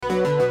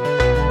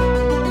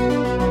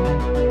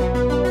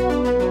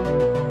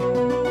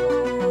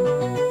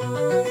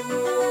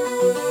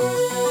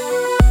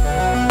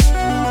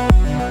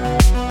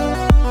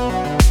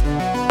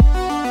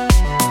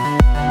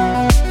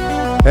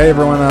Hey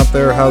everyone out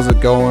there, how's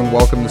it going?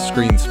 Welcome to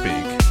Screen Speak.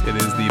 It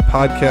is the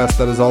podcast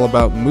that is all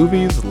about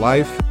movies,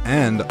 life,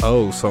 and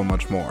oh so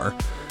much more.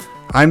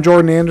 I'm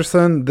Jordan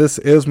Anderson, this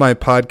is my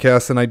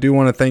podcast, and I do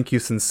want to thank you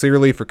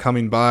sincerely for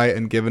coming by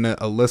and giving it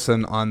a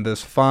listen on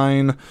this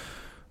fine,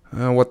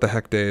 what the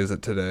heck day is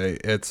it today?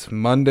 It's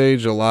Monday,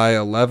 July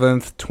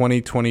 11th,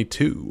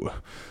 2022.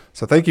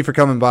 So thank you for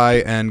coming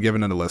by and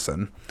giving it a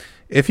listen.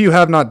 If you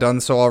have not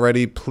done so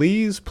already,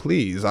 please,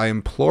 I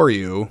implore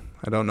you,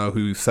 I don't know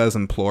who says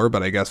implore,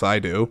 but I guess I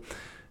do.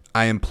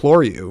 I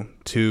implore you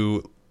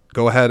to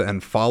go ahead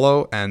and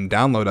follow and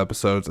download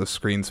episodes of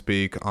Screen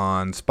Speak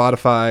on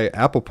Spotify,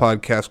 Apple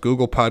Podcasts,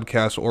 Google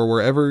Podcasts, or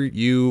wherever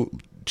you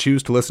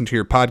choose to listen to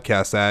your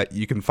podcasts at.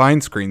 You can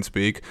find Screen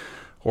Speak,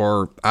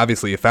 or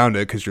obviously you found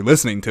it because you're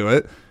listening to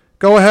it.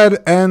 Go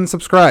ahead and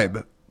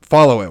subscribe.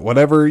 Follow it.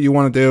 Whatever you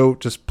want to do,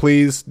 just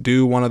please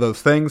do one of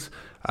those things.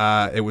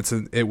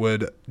 It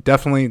would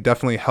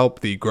definitely help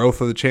the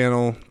growth of the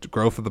channel, the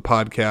growth of the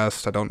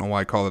podcast. I don't know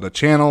why I call it a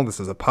channel. This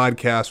is a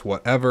podcast,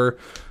 whatever.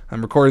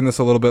 I'm recording this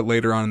a little bit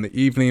later on in the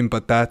evening,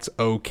 but that's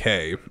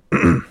okay.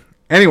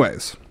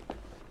 Anyways,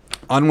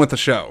 on with the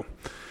show.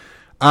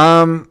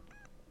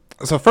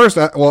 So first,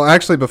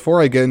 actually,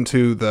 before I get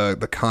into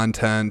the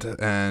content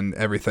and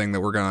everything that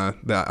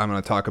I'm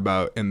gonna talk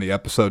about in the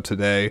episode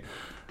today,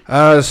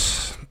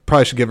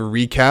 probably should give a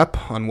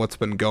recap on what's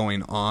been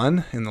going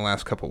on in the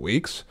last couple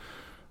weeks.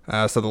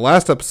 So the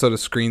last episode of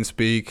Screen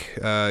Speak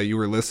you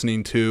were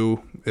listening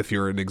to, if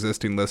you're an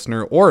existing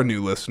listener or a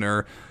new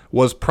listener,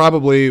 was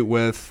probably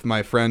with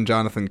my friend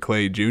Jonathan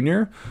Clay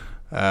Jr.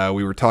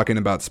 We were talking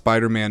about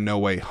Spider-Man No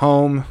Way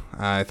Home.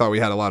 I thought we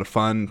had a lot of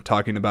fun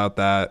talking about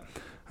that.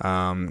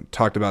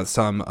 Talked about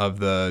some of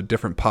the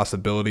different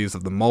possibilities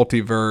of the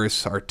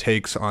multiverse, our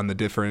takes on the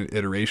different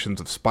iterations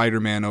of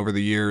Spider-Man over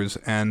the years,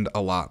 and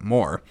a lot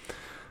more.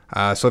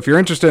 So if you're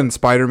interested in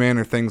Spider-Man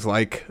or things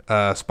like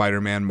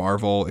Spider-Man,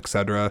 Marvel,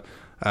 etc.,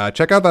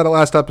 check out that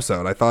last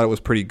episode. I thought it was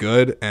pretty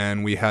good,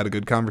 and we had a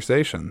good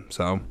conversation.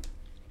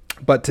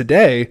 But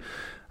today,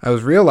 I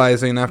was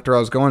realizing after I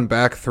was going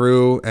back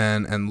through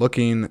and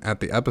looking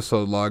at the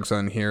episode logs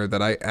on here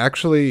that I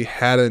actually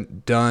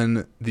hadn't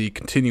done the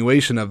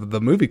continuation of the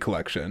movie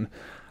collection.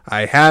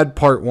 I had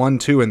part 1,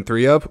 2, and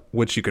 3 up,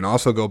 which you can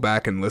also go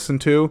back and listen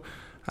to.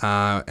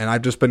 And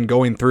I've just been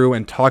going through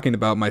and talking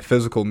about my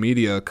physical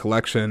media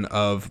collection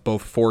of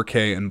both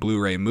 4K and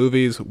Blu-ray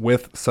movies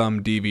with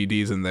some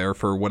DVDs in there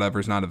for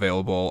whatever's not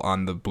available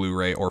on the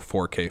Blu-ray or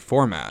 4K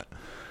format.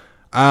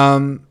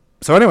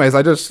 So anyways,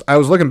 I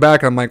was looking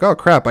back and I'm like, oh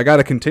crap, I got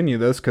to continue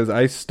this because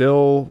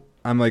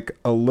I'm like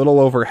a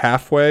little over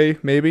halfway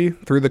maybe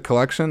through the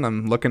collection.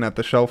 I'm looking at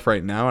the shelf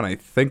right now and I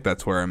think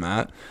that's where I'm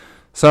at.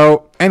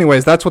 So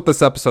anyways, that's what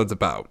this episode's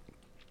about.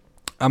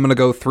 I'm going to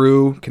go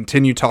through,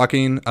 continue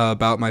talking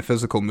about my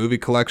physical movie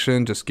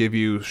collection, just give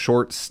you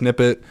short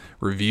snippet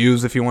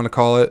reviews, if you want to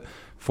call it,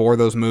 for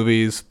those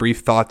movies, brief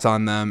thoughts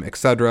on them,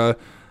 etc.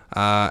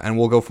 And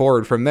we'll go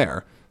forward from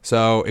there.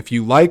 So if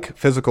you like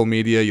physical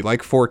media, you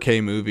like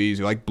 4K movies,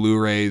 you like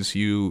Blu-rays,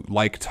 you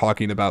like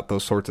talking about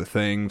those sorts of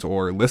things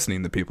or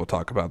listening to people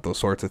talk about those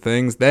sorts of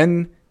things,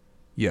 then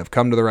you have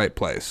come to the right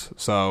place.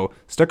 So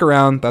stick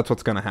around. That's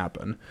what's going to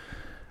happen.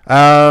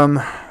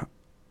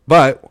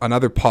 But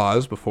another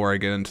pause before I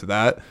get into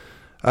that.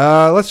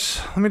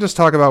 Let me just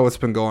talk about what's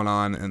been going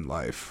on in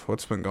life.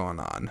 What's been going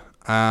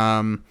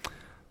on?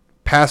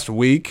 Past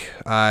week,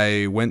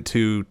 I went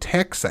to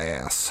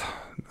Texas.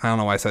 I don't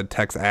know why I said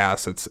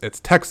Texas. It's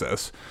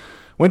Texas.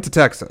 Went to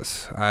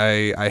Texas.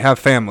 I have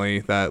family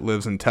that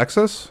lives in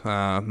Texas,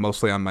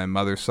 mostly on my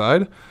mother's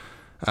side.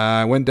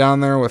 I went down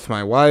there with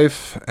my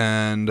wife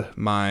and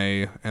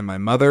my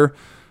mother.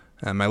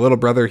 And my little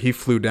brother, he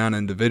flew down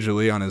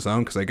individually on his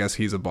own because I guess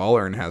he's a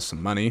baller and has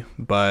some money.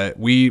 But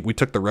we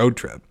took the road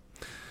trip.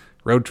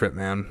 Road trip,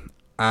 man.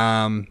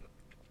 I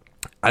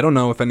don't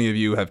know if any of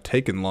you have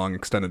taken long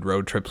extended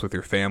road trips with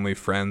your family,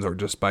 friends, or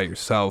just by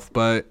yourself,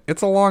 but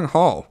it's a long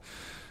haul.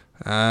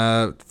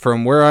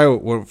 From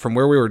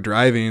where we were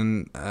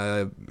driving,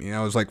 it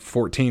was like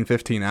 14,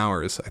 15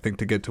 hours, I think,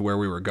 to get to where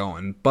we were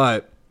going.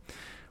 But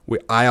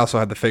I also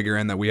had to figure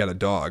in that we had a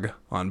dog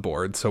on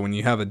board. So when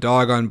you have a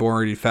dog on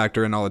board, you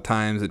factor in all the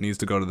times it needs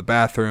to go to the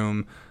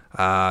bathroom.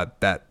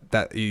 That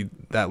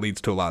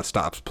leads to a lot of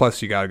stops.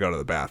 Plus, you got to go to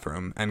the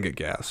bathroom and get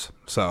gas.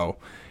 So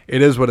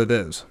it is what it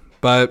is.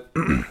 But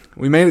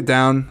we made it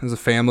down as a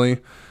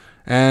family,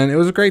 and it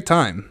was a great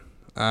time.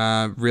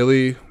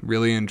 Really,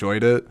 really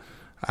enjoyed it.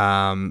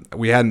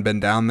 We hadn't been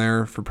down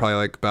there for probably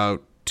like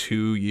about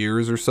 2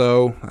 years or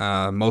so,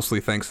 mostly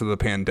thanks to the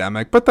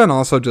pandemic, but then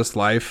also just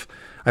life.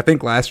 I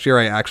think last year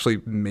I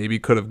actually maybe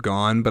could have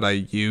gone, but I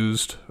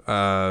used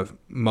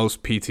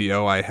most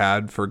PTO I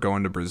had for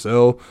going to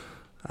Brazil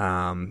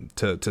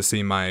to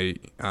see my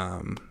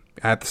I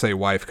have to say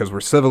wife because we're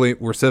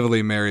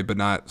civilly married but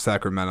not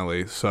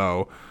sacramentally.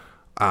 So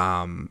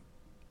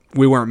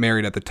we weren't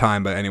married at the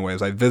time, but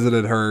anyways, I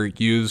visited her,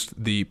 used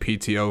the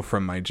PTO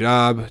from my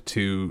job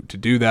to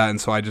do that, and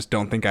so I just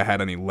don't think I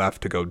had any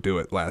left to go do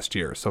it last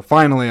year. So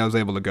finally I was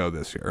able to go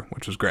this year,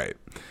 which was great.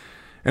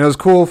 And it was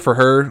cool for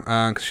her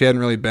because she hadn't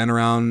really been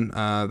around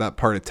that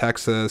part of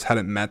Texas,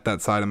 hadn't met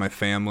that side of my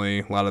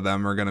family. A lot of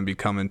them are going to be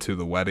coming to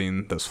the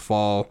wedding this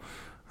fall.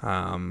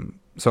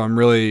 So I'm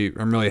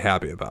really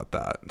happy about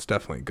that. It's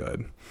definitely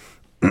good.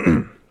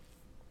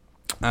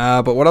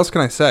 But what else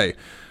can I say?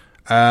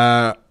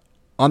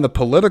 On the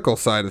political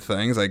side of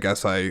things, I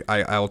guess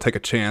I'll take a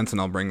chance and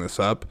I'll bring this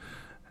up,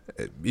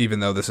 even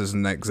though this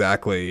isn't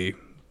exactly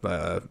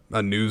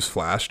a news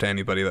flash to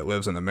anybody that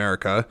lives in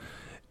America.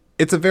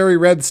 It's a very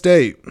red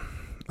state.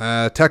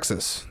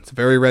 Texas, it's a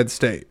very red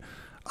state.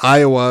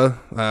 Iowa,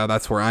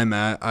 that's where I'm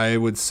at. I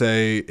would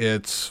say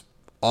it's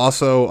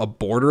also a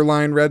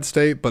borderline red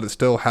state, but it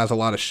still has a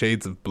lot of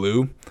shades of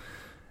blue.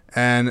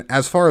 And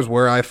as far as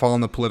where I fall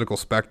on the political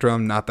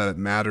spectrum, not that it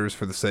matters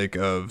for the sake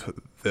of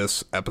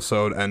this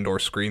episode and or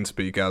Screen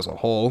Speak as a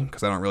whole,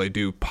 because I don't really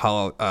do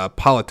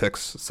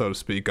politics, so to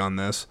speak, on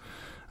this.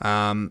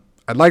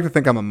 I'd like to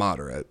think I'm a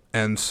moderate.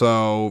 And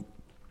so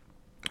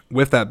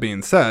with that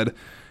being said,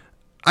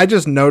 I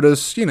just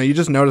notice, you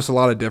just notice a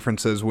lot of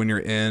differences when you're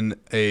in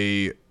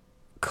a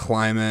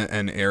climate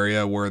and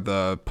area where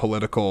the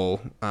political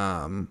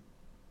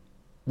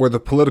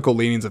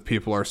leanings of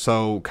people are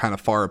so kind of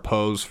far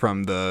opposed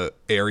from the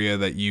area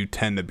that you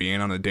tend to be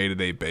in on a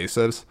day-to-day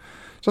basis.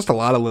 Just a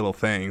lot of little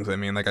things. I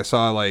mean, like I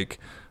saw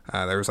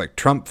there was like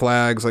Trump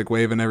flags like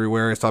waving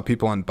everywhere. I saw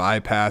people on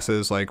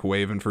bypasses like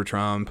waving for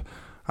Trump.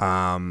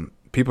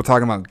 People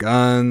talking about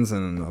guns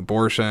and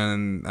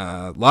abortion.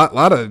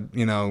 Lot of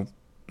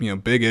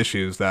big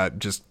issues that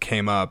just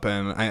came up,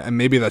 and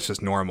maybe that's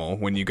just normal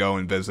when you go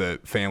and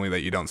visit family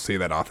that you don't see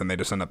that often. They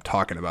just end up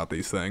talking about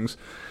these things.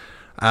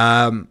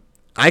 I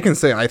can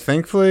say I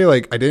thankfully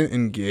I didn't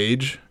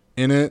engage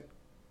in it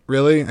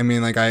really. I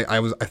mean, I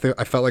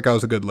felt like I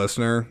was a good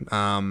listener.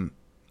 And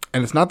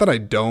it's not that I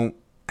don't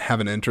have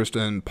an interest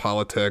in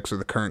politics or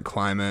the current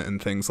climate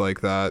and things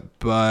like that,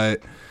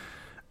 but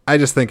I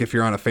just think if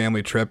you're on a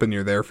family trip and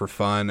you're there for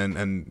fun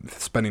and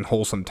spending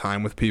wholesome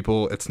time with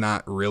people, it's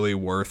not really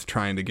worth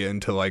trying to get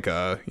into like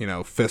a,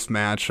 fist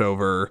match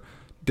over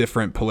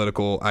different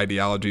political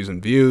ideologies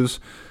and views.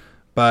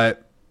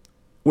 But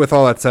with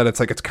all that said, it's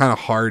kind of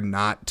hard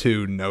not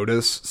to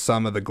notice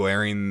some of the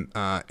glaring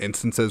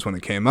instances when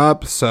it came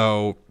up.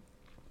 So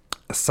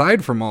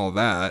aside from all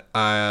that,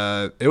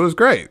 it was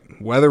great.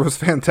 Weather was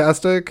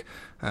fantastic.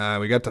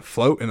 We got to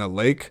float in a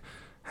lake,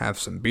 have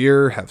some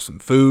beer, have some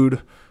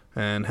food,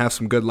 and have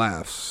some good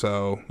laughs.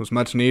 So it was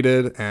much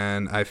needed,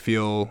 and I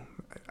feel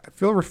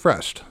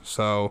refreshed.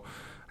 So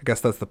I guess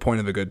that's the point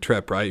of a good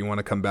trip, right? You want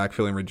to come back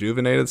feeling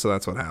rejuvenated, so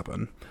that's what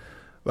happened.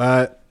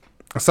 But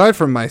aside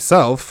from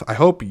myself, I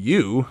hope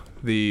you,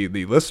 the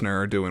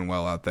listener, are doing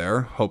well out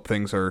there. Hope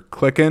things are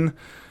clicking.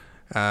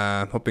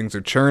 Hope things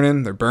are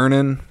churning, they're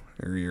burning.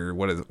 Or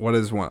what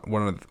is one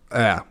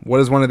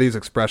of these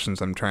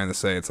expressions I'm trying to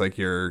say? It's like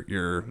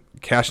you're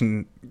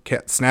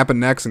snapping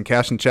necks and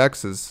cashing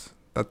checks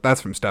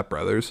that's from Step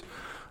Brothers.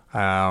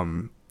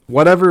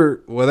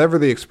 Whatever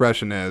the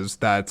expression is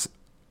that's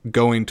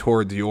going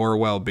towards your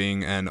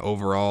well-being and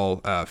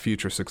overall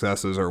future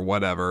successes or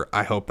whatever,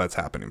 I hope that's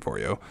happening for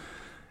you.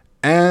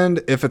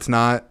 And if it's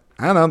not,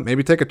 I don't know,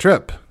 maybe take a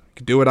trip. You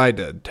could do what I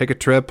did. Take a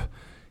trip,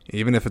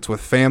 even if it's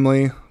with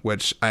family,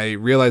 which I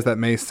realize that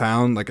may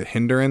sound like a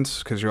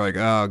hindrance because you're like,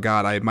 oh,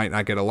 God, I might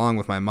not get along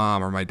with my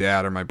mom or my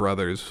dad or my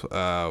brothers,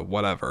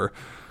 whatever.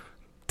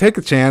 Take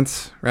a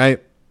chance,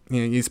 right?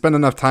 You spend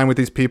enough time with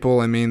these people.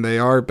 I mean, they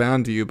are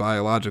bound to you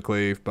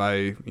biologically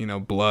by,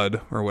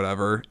 blood or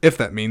whatever, if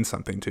that means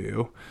something to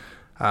you.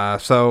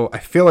 So I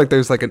feel like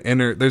there's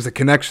there's a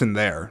connection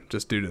there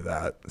just due to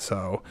that.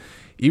 So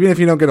even if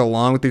you don't get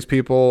along with these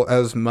people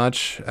as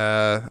much,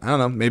 I don't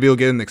know, maybe you'll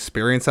get an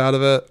experience out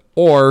of it.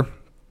 Or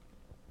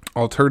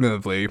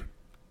alternatively,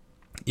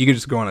 you could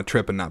just go on a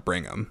trip and not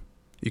bring them.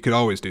 You could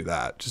always do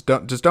that. Just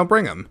don't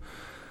bring them.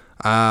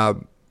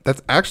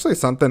 That's actually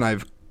something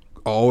I've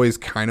always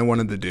kind of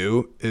wanted to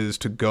do, is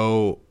to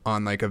go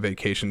on like a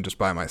vacation just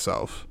by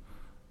myself.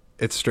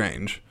 It's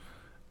strange.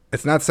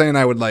 It's not saying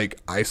I would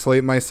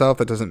isolate myself.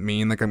 That doesn't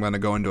mean I'm going to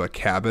go into a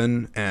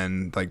cabin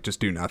and just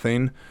do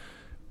nothing.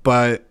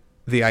 But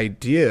the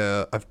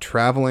idea of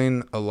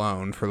traveling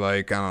alone for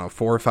 4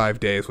 or 5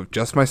 days with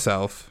just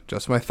myself,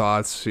 just my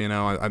thoughts,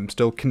 I'm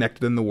still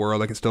connected in the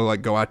world. I can still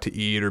go out to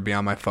eat or be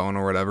on my phone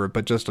or whatever,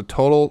 but just a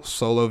total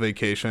solo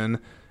vacation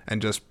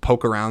and just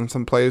poke around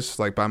someplace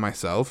by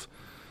myself.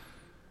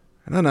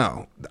 I don't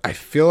know. I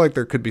feel like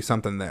there could be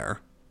something there.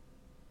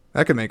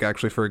 That could make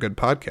actually for a good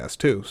podcast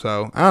too.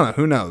 So I don't know.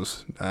 Who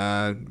knows?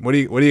 What do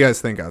you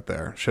guys think out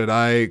there? Should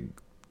I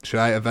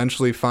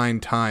eventually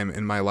find time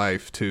in my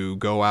life to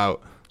go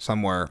out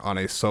somewhere on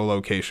a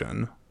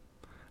solo-cation?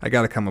 I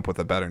got to come up with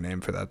a better name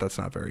for that. That's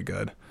not very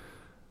good.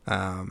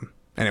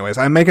 Anyways,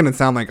 I'm making it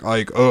sound like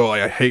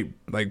I hate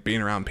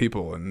being around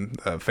people and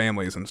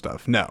families and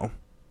stuff. No,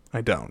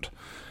 I don't.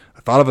 I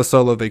thought of a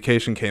solo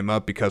vacation came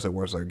up because it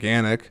was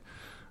organic.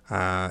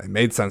 It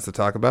made sense to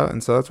talk about,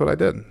 and so that's what I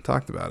did.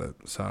 Talked about it.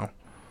 So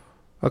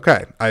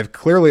Okay, I've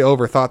clearly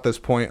overthought this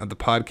point of the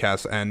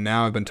podcast, and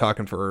now I've been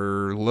talking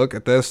for, look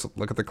at this,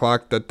 look at the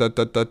clock, 10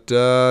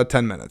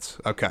 minutes.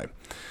 Okay.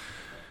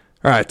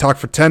 All right, talk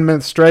for 10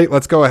 minutes straight.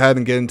 Let's go ahead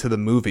and get into the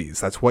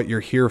movies. That's what you're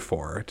here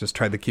for. Just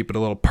try to keep it a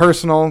little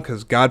personal,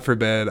 because God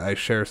forbid I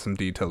share some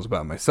details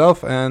about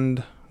myself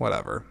and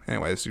whatever.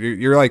 Anyways,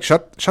 you're like,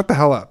 shut the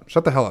hell up.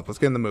 Shut the hell up. Let's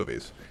get in the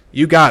movies.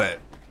 You got it.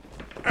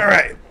 All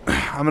right,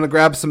 I'm going to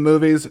grab some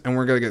movies, and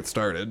we're going to get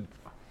started.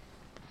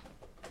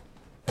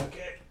 Okay.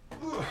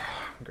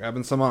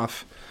 Grabbing some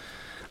off.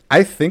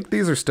 I think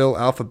these are still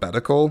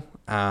alphabetical.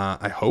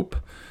 I hope.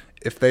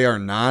 If they are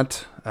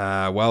not,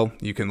 well,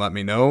 you can let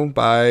me know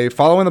by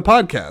following the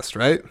podcast,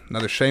 right?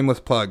 Another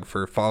shameless plug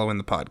for following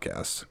the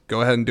podcast.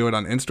 Go ahead and do it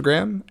on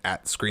Instagram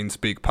at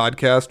ScreenSpeak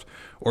Podcast,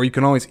 or you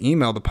can always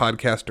email the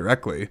podcast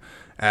directly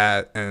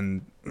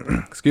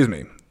excuse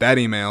me, that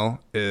email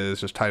is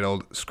just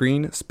titled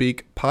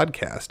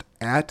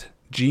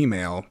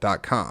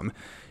screenspeakpodcast@gmail.com.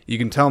 You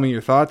can tell me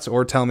your thoughts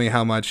or tell me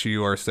how much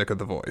you are sick of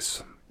the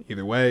voice.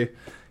 Either way,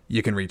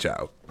 you can reach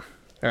out.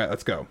 All right,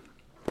 let's go.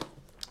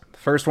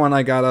 First one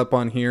I got up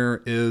on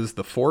here is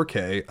the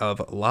 4K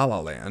of La La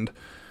Land.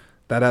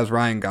 That has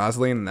Ryan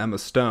Gosling and Emma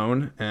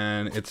Stone,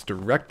 and it's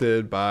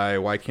directed by,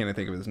 why can't I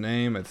think of his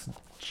name? It's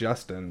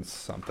Justin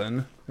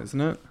something,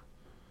 isn't it?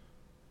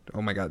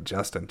 Oh my god,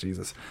 Justin,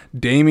 Jesus.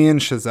 Damien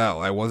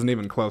Chazelle. I wasn't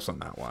even close on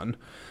that one.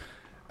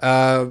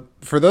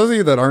 For those of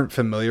you that aren't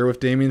familiar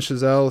with Damien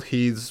Chazelle,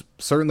 he's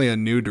certainly a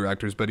new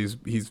director, but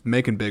he's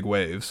making big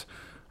waves.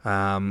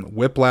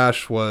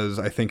 Whiplash was,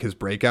 I think, his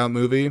breakout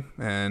movie,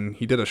 and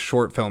he did a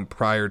short film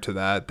prior to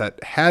that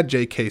had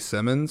J.K.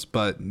 Simmons,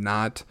 but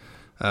not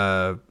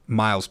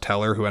Miles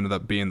Teller, who ended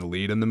up being the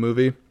lead in the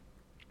movie.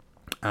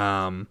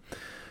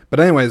 But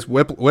anyways,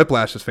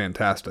 Whiplash is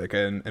fantastic,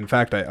 and in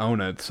fact, I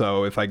own it,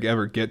 so if I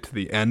ever get to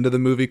the end of the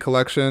movie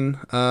collection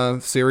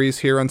series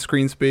here on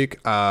ScreenSpeak,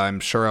 I'm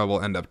sure I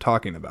will end up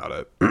talking about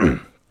it.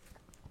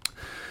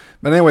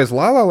 But anyways,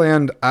 La La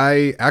Land,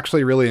 I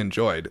actually really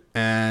enjoyed,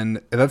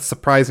 and that's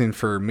surprising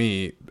for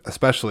me,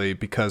 especially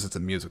because it's a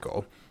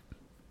musical.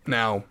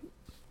 Now,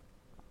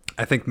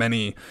 I think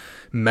many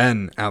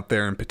men out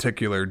there in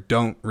particular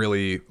don't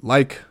really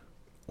like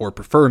or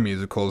prefer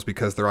musicals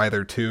because they're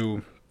either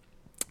too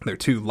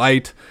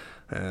light,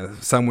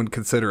 some would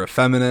consider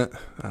effeminate,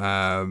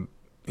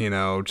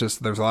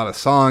 just there's a lot of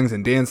songs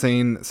and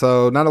dancing,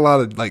 so not a lot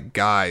of like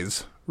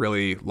guys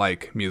really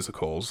like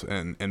musicals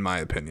in my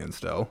opinion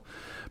still.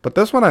 But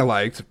this one I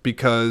liked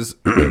because,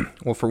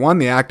 well, for one,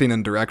 the acting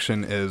and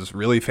direction is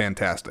really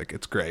fantastic.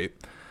 It's great.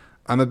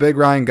 I'm a big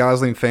Ryan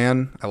Gosling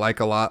fan. I like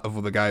a lot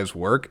of the guy's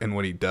work and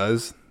what he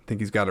does. I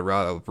think he's got a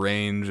lot of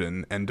range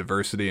and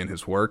diversity in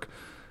his work.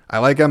 I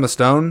like Emma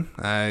Stone.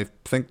 I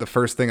think the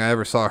first thing I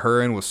ever saw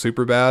her in was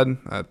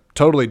Superbad. A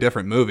totally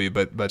different movie,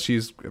 but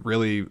she's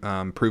really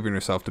proving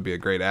herself to be a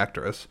great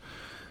actress.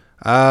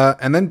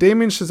 And then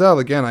Damien Chazelle,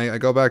 again, I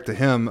go back to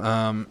him.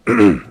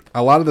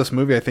 A lot of this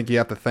movie, I think you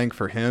have to thank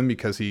for him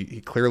because he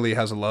clearly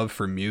has a love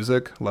for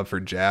music, love for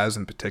jazz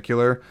in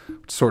particular,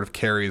 which sort of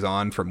carries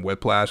on from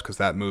Whiplash because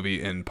that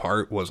movie in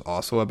part was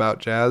also about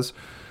jazz.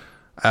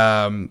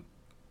 And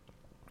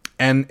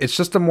it's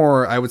just a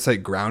more, I would say,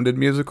 grounded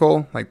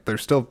musical. Like, they're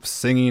still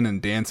singing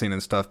and dancing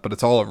and stuff, but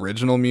it's all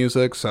original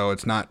music, so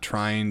it's not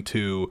trying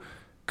to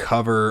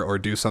cover or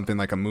do something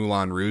like a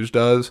Moulin Rouge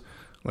does,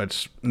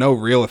 which, no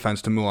real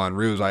offense to Moulin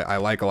Rouge. I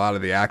like a lot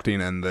of the acting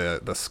and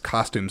the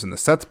costumes and the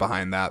sets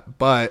behind that,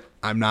 but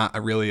I'm not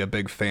really a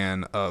big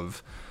fan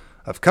of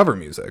cover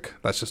music.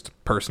 That's just a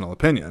personal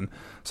opinion.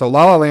 So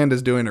La La Land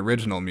is doing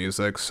original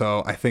music,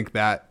 so I think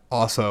that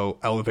also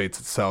elevates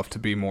itself to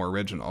be more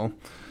original.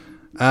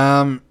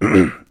 And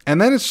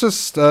then it's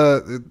just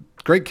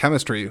great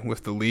chemistry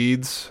with the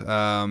leads,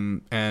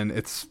 and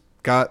it's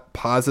got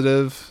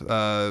positive,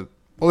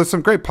 there's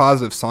some great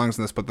positive songs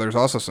in this, but there's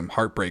also some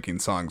heartbreaking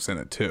songs in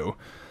it too.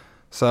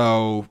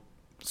 So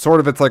sort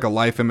of it's like a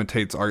life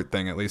imitates art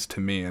thing, at least to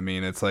me. I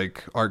mean, it's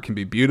like art can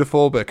be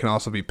beautiful, but it can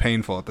also be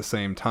painful at the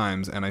same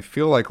times, and I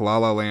feel like La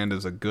La Land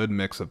is a good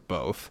mix of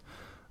both,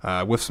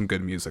 with some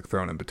good music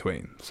thrown in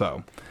between.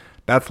 So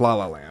that's La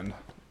La Land.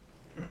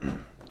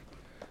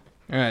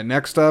 All right,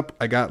 next up,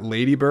 I got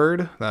Lady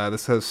Bird.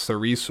 This has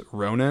Saoirse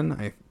Ronan.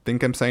 I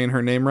think I'm saying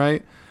her name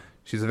right.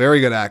 She's a very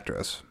good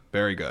actress.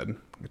 Very good.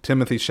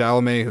 Timothée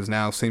Chalamet, who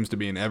now seems to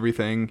be in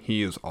everything,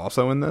 he is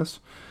also in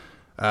this.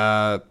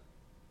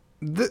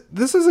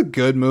 This is a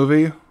good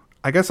movie.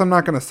 I guess I'm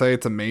not going to say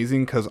it's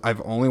amazing because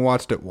I've only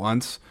watched it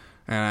once.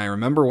 And I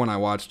remember when I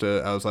watched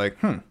it, I was like,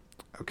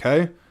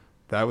 okay,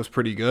 that was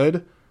pretty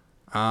good.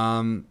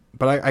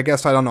 But I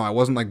guess, I don't know, I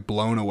wasn't like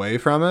blown away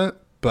from it.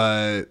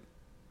 But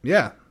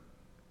yeah.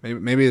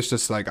 Maybe it's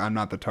just like I'm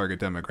not the target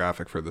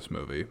demographic for this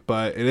movie,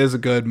 but it is a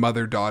good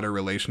mother-daughter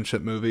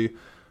relationship movie,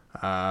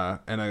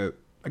 and I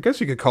guess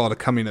you could call it a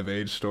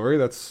coming-of-age story.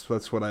 That's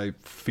what I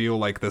feel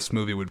like this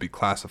movie would be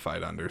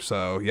classified under.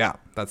 So yeah,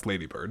 that's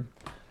Lady Bird,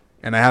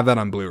 and I have that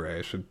on Blu-ray.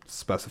 I should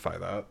specify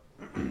that.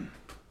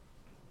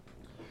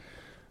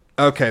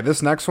 Okay,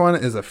 this next one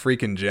is a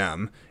freaking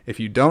gem. If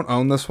you don't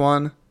own this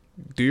one,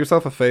 do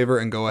yourself a favor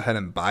and go ahead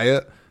and buy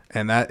it.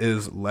 And that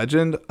is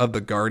Legend of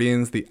the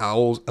Guardians, the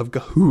Owls of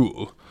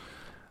Ga'Hoole.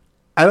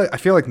 I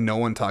feel like no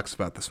one talks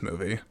about this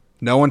movie.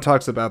 No one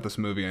talks about this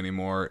movie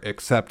anymore,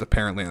 except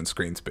apparently on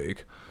ScreenSpeak.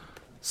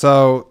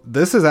 So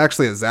this is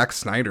actually a Zack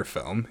Snyder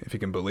film, if you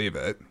can believe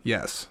it.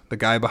 Yes, the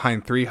guy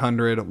behind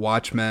 300,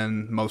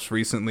 Watchmen, most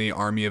recently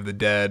Army of the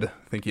Dead.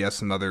 I think he has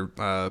some other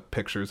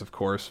pictures, of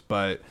course,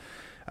 but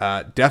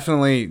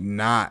definitely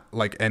not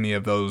like any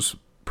of those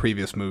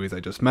previous movies I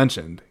just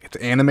mentioned. It's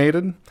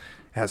animated, it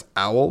has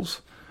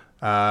owls,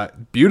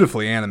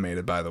 beautifully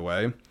animated, by the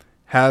way.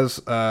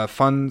 Has a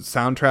fun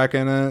soundtrack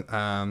in it.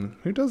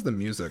 Who does the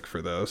music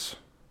for this?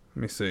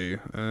 Let me see.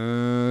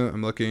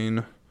 I'm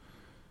looking.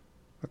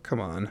 Oh, come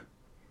on.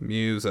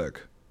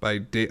 Music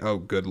by oh,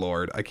 good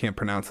lord. I can't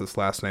pronounce this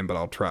last name, but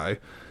I'll try.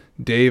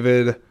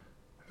 David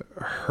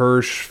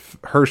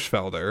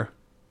Hirschfelder.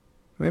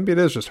 Maybe it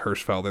is just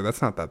Hirschfelder.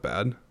 That's not that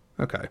bad.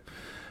 Okay.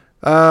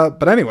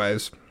 But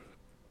anyways,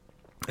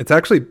 it's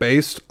actually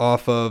based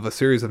off of a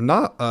series of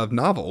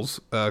novels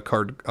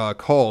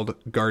called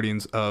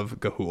Guardians of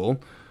Ga'Hoole.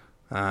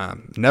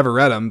 Never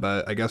read them,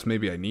 but I guess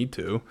maybe I need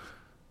to.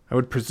 I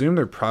would presume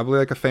they're probably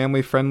like a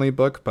family-friendly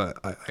book, but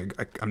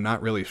I'm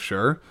not really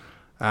sure.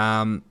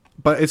 But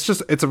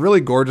it's a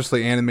really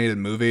gorgeously animated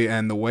movie,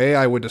 and the way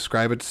I would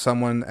describe it to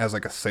someone as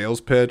like a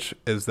sales pitch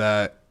is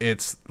that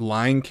it's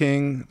Lion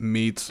King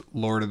meets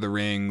Lord of the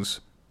Rings,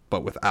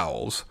 but with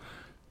owls.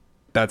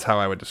 That's how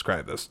I would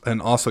describe this.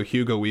 And also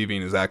Hugo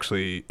Weaving is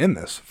actually in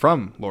this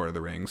from Lord of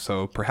the Rings.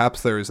 So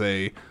perhaps there's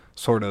a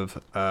sort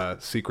of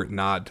secret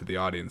nod to the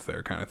audience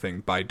there kind of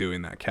thing by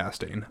doing that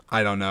casting.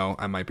 I don't know.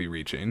 I might be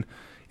reaching.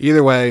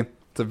 Either way,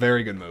 it's a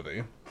very good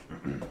movie.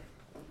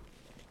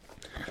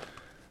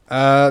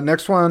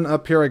 Next one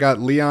up here, I got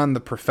Leon the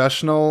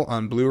Professional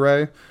on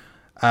Blu-ray.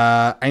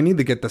 I need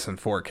to get this in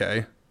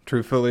 4K,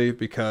 truthfully,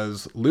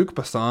 because Luc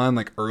Besson,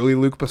 like early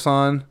Luc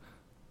Besson,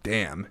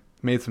 damn,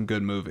 made some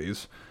good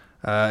movies.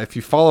 If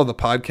you follow the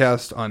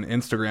podcast on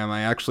Instagram, I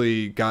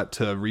actually got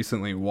to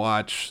recently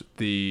watch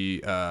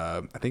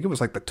I think it was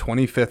like the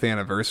 25th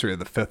anniversary of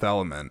The Fifth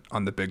Element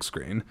on the big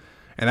screen.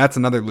 And that's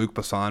another Luc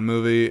Besson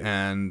movie,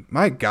 and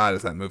my God,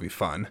 is that movie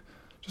fun.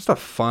 Just a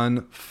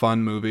fun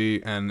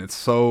movie, and it's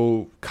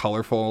so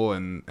colorful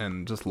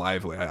and just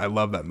lively. I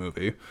love that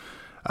movie.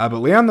 But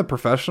Leon the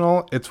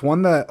Professional, it's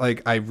one that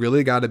like I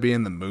really got to be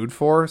in the mood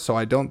for, so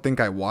I don't think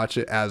I watch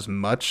it as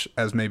much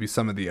as maybe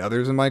some of the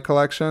others in my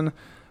collection.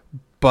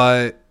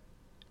 But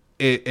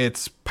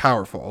it's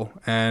powerful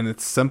and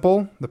it's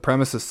simple. The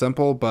premise is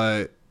simple,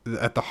 but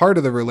at the heart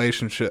of the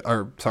relationship,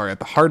 at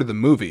the heart of the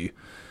movie,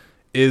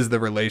 is the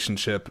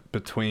relationship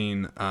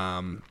between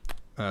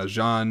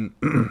Jean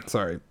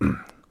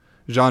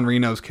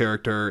Reno's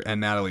character and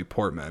Natalie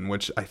Portman,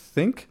 which I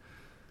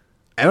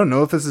don't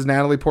know if this is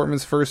Natalie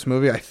Portman's first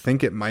movie. I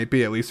think it might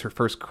be at least her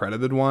first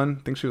credited one.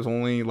 I think she was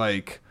only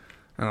like,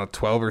 I don't know,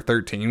 12 or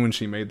 13 when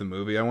she made the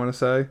movie, I want to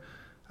say.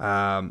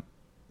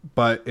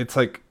 But it's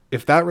like,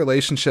 if that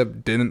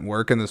relationship didn't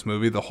work in this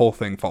movie, the whole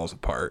thing falls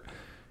apart.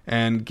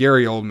 And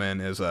Gary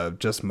Oldman is a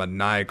just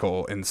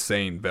maniacal,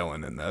 insane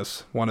villain in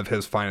this. One of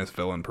his finest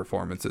villain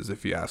performances,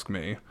 if you ask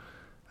me.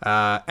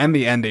 And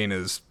the ending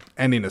is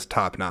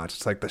top notch.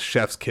 It's like the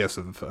chef's kiss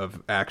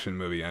of action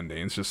movie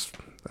endings. Just,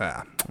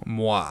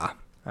 moi.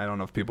 I don't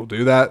know if people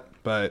do that,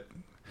 but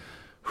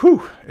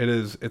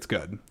it's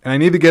good. And I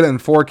need to get it in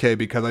 4K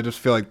because I just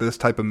feel like this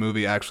type of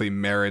movie actually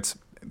merits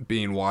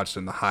being watched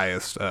in the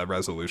highest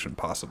resolution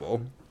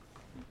possible.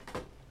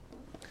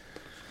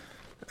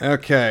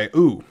 Okay.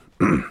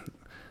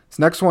 This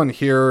next one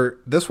here,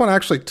 this one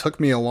actually took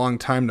me a long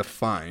time to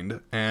find,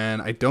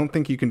 and I don't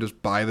think you can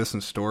just buy this in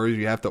stores.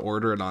 You have to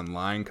order it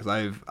online because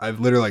I've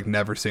literally like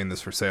never seen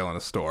this for sale in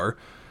a store,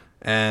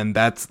 and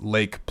that's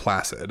Lake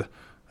Placid.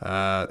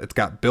 It's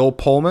got Bill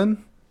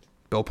Pullman.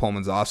 Bill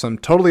Pullman's awesome,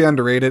 totally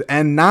underrated,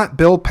 and not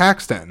Bill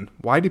Paxton.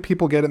 Why do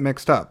people get it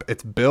mixed up?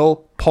 It's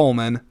Bill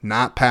Pullman,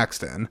 not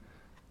Paxton.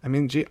 I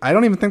mean, gee, I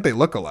don't even think they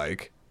look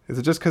alike. Is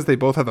it just because they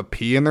both have a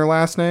P in their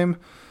last name?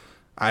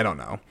 I don't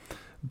know.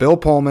 Bill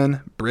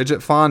Pullman,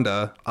 Bridget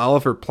Fonda,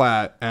 Oliver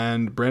Platt,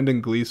 and Brendan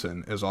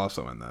Gleeson is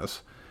also in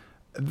this.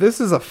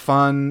 This is a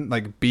fun,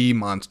 like, B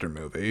monster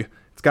movie.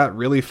 It's got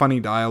really funny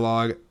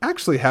dialogue,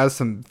 actually has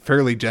some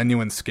fairly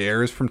genuine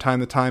scares from time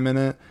to time in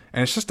it,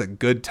 and it's just a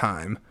good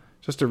time.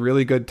 Just a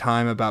really good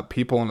time about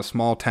people in a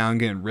small town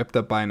getting ripped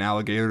up by an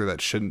alligator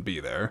that shouldn't be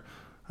there.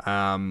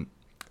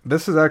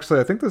 This is actually,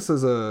 I think this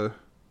is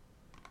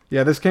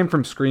this came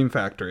from Scream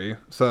Factory.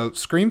 So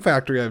Scream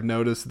Factory, I've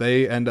noticed,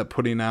 they end up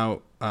putting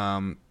out,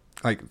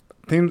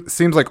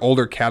 seems like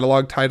older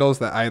catalog titles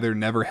that either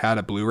never had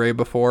a Blu-ray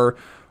before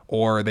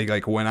or they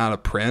like went out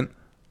of print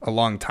a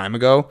long time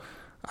ago.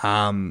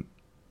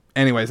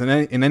 Anyways,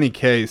 in any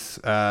case,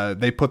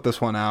 they put this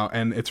one out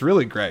and it's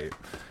really great.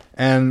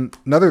 And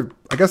another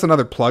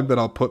plug that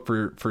I'll put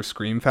for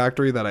Scream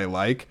Factory that I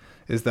like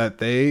is that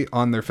they,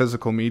 on their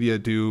physical media,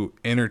 do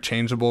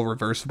interchangeable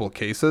reversible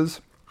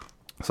cases.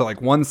 So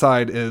like one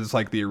side is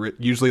like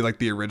usually like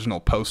the original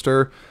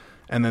poster,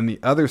 And then the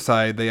other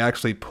side, they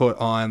actually put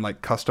on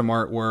like custom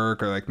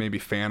artwork or like maybe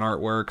fan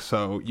artwork,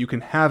 so you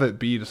can have it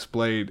be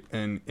displayed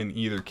in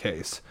either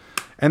case.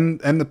 And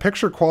the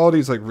picture quality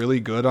is like really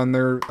good on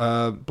their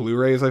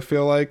Blu-rays. I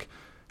feel like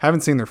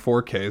haven't seen their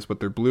 4Ks, but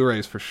their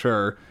Blu-rays for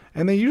sure.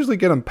 And they usually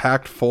get them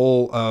packed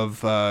full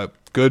of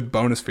good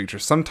bonus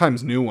features,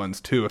 sometimes new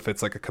ones too, if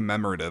it's like a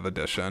commemorative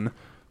edition.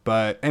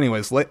 But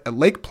anyways,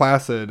 Lake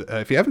Placid,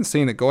 if you haven't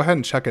seen it, go ahead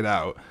and check it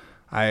out.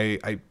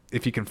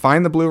 If you can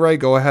find the Blu-ray,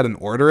 go ahead and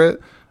order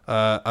it.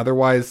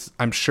 Otherwise,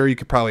 I'm sure you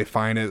could probably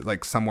find it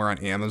like somewhere on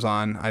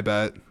Amazon, I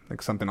bet,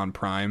 like something on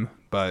Prime.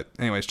 But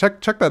anyways,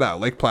 check that out,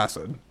 Lake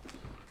Placid.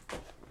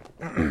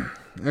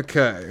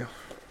 Okay,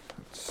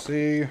 let's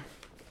see.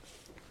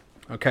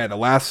 Okay, The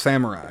Last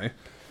Samurai.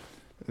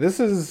 This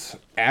is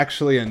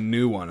actually a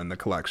new one in the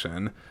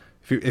collection.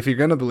 If you're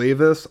gonna believe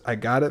this, I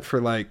got it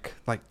for like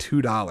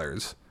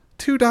 $2.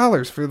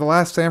 $2 for The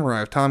Last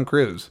Samurai of Tom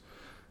Cruise.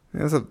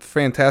 That's a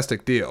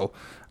fantastic deal.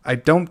 I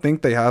don't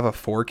think they have a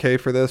 4K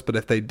for this, but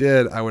if they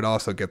did, I would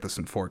also get this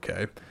in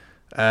 4K.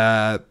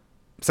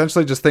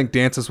 Essentially just think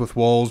Dances with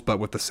Wolves, but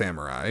with the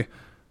samurai.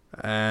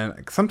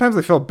 And sometimes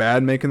I feel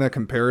bad making that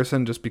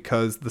comparison just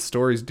because the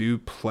stories do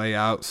play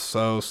out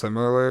so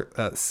similarly.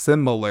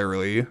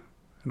 I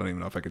don't even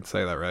know if I can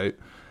say that right.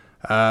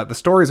 The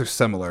stories are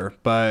similar,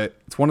 but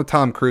it's one of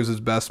Tom Cruise's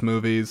best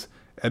movies.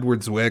 Edward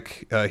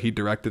Zwick, he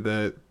directed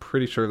it.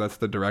 Pretty sure that's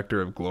the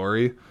director of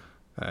Glory.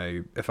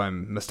 If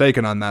I'm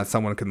mistaken on that,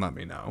 someone can let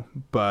me know.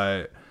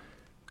 But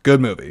good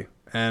movie.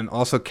 And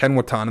also Ken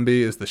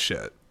Watanabe is the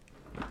shit.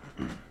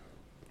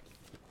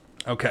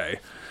 Okay.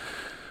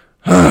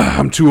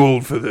 I'm too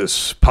old for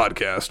this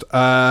podcast.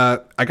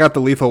 I got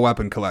the Lethal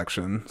Weapon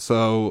collection.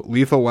 So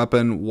Lethal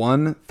Weapon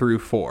 1 through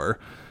 4.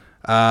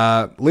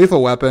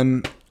 Lethal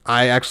Weapon,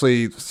 I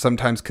actually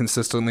sometimes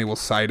consistently will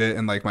cite it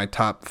in like my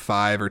top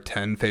 5 or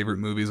 10 favorite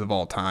movies of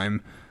all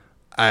time.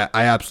 I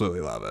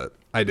absolutely love it.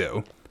 I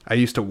do. I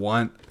used to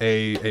want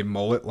a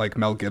mullet like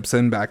Mel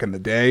Gibson back in the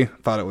day.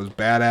 Thought it was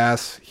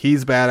badass.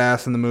 He's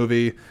badass in the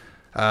movie.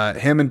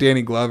 Him and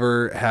Danny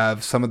Glover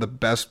have some of the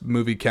best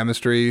movie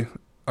chemistry,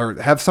 or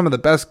have some of the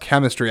best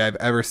chemistry I've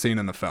ever seen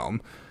in the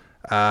film.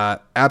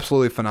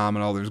 Absolutely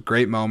phenomenal. There's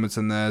great moments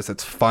in this.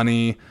 It's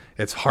funny.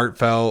 It's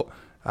heartfelt.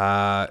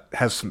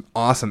 Has some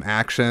awesome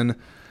action.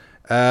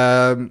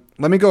 Let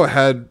me go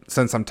ahead,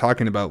 since I'm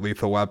talking about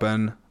Lethal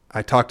Weapon.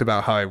 I talked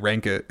about how I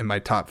rank it in my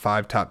top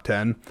 5, top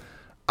 10.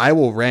 I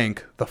will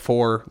rank the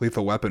 4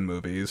 Lethal Weapon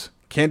movies.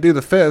 Can't do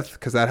the 5th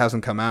because that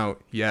hasn't come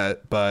out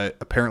yet, but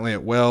apparently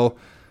it will.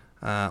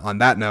 On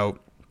that note,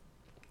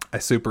 I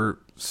super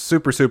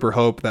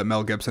hope that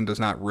Mel Gibson does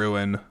not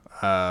ruin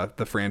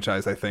the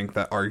franchise. I think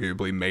that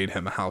arguably made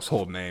him a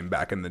household name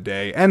back in the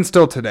day and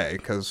still today,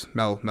 because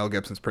Mel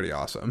Gibson's pretty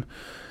awesome.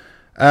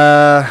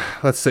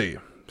 Let's see.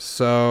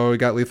 So we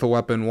got Lethal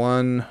Weapon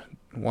 1,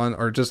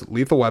 or just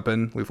Lethal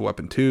Weapon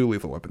 2,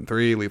 Lethal Weapon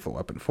 3, Lethal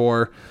Weapon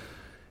 4.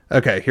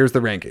 Okay, here's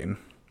the ranking.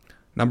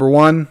 Number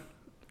 1,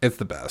 it's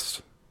the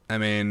best. I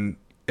mean,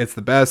 it's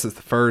the best. It's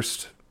the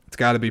first. It's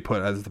got to be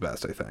put as the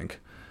best, I think.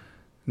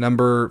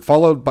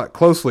 Followed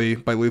closely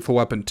by Lethal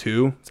Weapon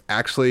 2. It's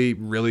actually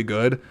really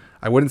good.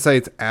 I wouldn't say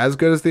it's as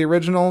good as the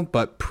original,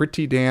 but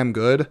pretty damn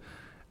good.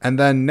 And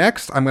then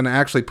next, I'm going to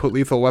actually put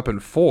Lethal Weapon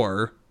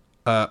 4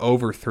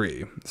 over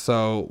 3.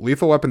 So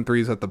Lethal Weapon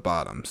 3 is at the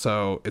bottom.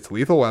 So it's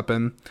Lethal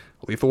Weapon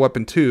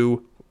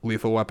 2,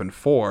 Lethal Weapon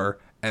 4,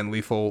 and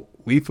Lethal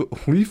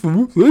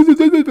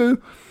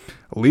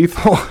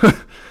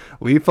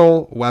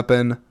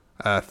Weapon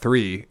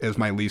 3 is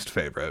my least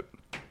favorite.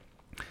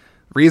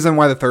 Reason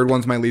why the third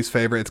one's my least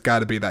favorite, it's got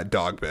to be that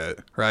dog bit,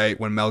 right?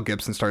 When Mel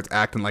Gibson starts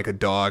acting like a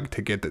dog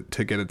to get it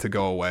to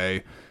go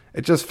away.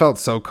 It just felt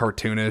so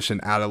cartoonish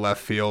and out of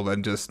left field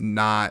and just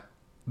not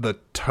the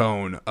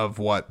tone of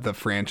what the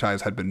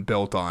franchise had been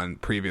built on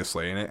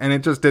previously. And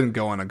it just didn't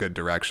go in a good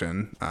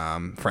direction,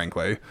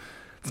 frankly.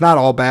 It's not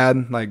all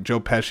bad. Like, Joe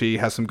Pesci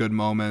has some good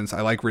moments.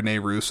 I like Rene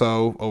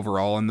Russo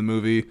overall in the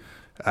movie.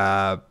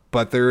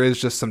 But there is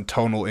just some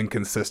tonal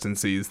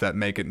inconsistencies that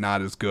make it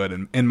not as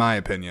good, in my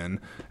opinion,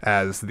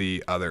 as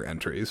the other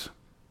entries.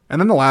 And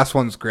then the last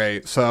one's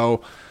great.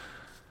 So,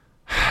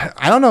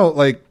 I don't know,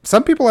 like,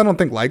 some people I don't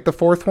think like the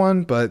fourth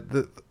one, but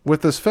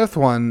with this fifth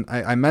one,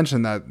 I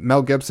mentioned that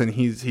Mel Gibson,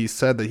 he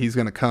said that he's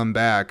going to come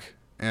back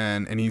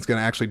and he's going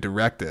to actually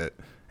direct it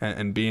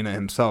and be in it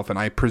himself. And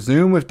I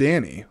presume with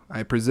Danny.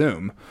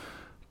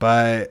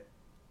 But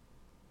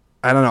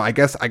I don't know. I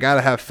guess I got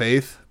to have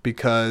faith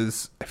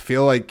because I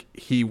feel like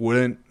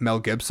Mel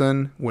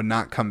Gibson would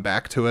not come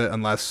back to it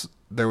unless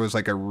there was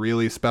like a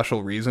really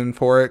special reason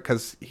for it,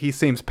 because he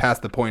seems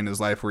past the point in his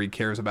life where he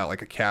cares about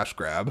like a cash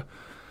grab.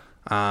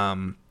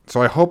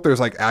 So I hope there's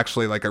like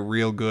actually like a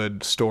real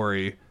good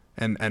story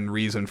and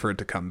reason for it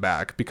to come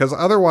back, because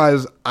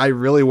otherwise I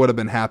really would have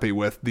been happy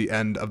with the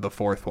end of the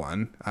fourth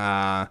one.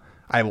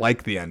 I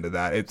like the end of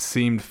that. It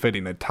seemed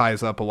fitting. It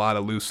ties up a lot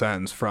of loose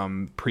ends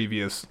from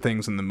previous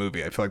things in the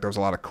movie. I feel like there was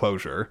a lot of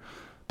closure.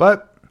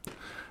 But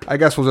I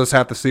guess we'll just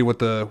have to see what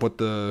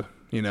the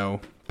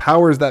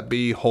powers that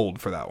be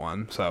hold for that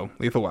one. So,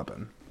 Lethal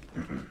Weapon.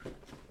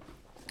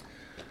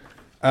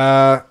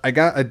 I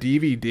got a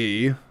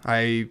DVD.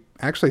 I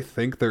actually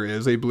think there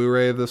is a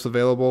Blu-ray of this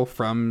available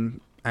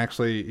from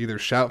actually either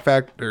Shout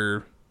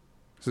Factory,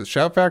 is it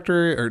Shout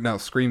Factory or no,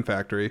 Scream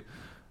Factory,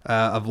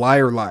 of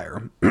Liar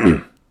Liar.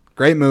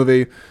 Great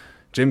movie.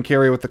 Jim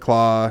Carrey with the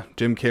claw.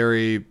 Jim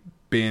Carrey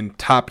being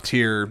top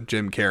tier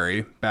Jim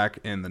Carrey back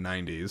in the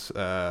 90s.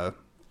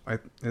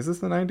 Is this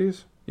the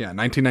 90s? Yeah,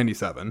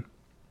 1997.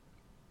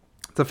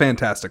 It's a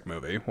fantastic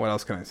movie. What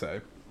else can I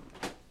say?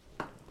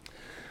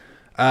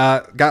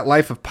 Got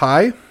Life of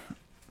Pi.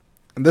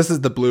 This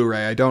is the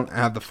Blu-ray. I don't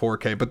have the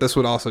 4K, but this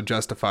would also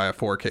justify a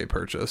 4K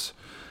purchase.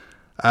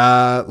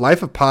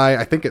 Life of Pi,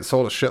 I think it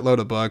sold a shitload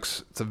of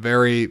books. It's a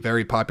very,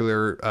 very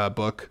popular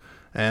book.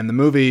 And the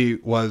movie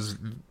was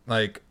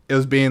like, it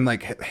was being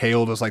like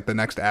hailed as like the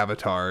next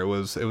Avatar. It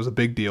was a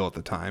big deal at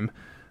the time.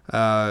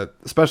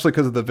 Especially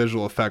because of the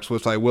visual effects,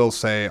 which I will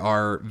say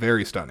are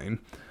very stunning.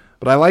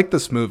 But I like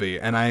this movie,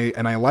 and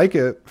I like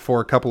it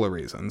for a couple of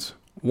reasons.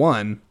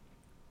 One,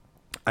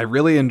 I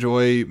really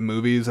enjoy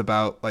movies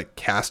about like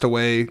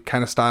Castaway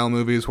kind of style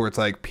movies where it's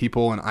like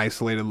people in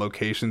isolated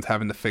locations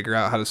having to figure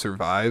out how to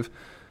survive.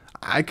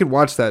 I could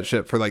watch that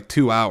shit for like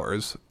 2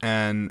 hours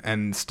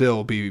and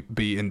still be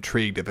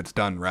intrigued if it's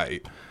done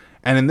right.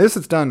 And in this,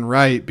 it's done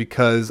right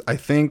because I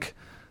think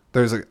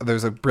there's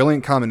a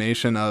brilliant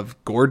combination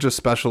of gorgeous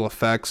special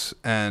effects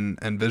and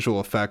visual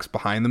effects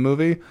behind the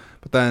movie,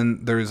 but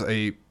then there's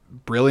a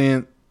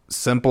brilliant,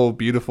 simple,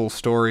 beautiful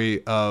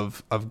story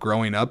of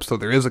growing up. So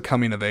there is a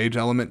coming of age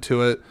element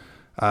to it.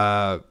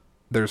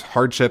 There's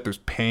hardship, there's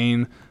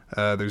pain,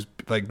 there's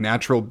like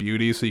natural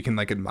beauty, so you can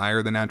like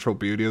admire the natural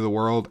beauty of the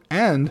world,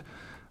 and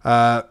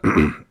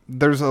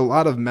there's a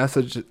lot of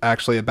message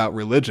actually about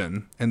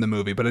religion in the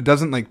movie, but it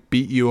doesn't like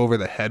beat you over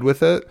the head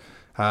with it.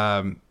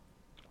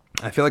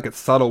 I feel like it's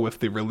subtle with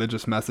the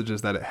religious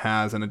messages that it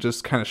has, and it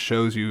just kind of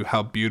shows you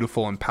how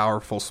beautiful and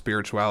powerful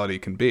spirituality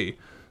can be.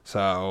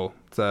 So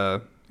it's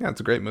a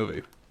great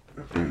movie.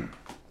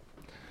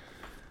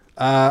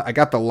 I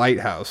got The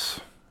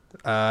Lighthouse.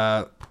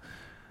 I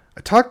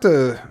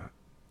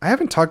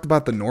haven't talked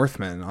about The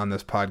Northman on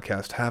this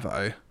podcast, have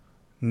I?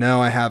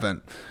 No, I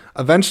haven't.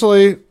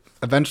 Eventually,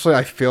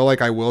 I feel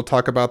like I will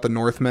talk about The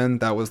Northman.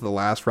 That was the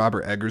last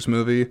Robert Eggers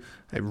movie.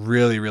 I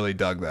really, really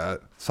dug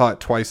that. Saw it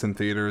twice in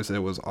theaters. It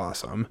was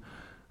awesome.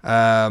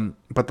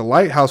 But The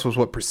Lighthouse was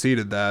what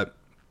preceded that,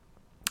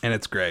 and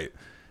it's great.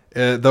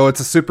 Though it's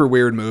a super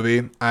weird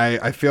movie,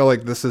 I feel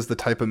like this is the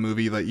type of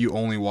movie that you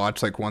only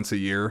watch like once a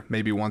year,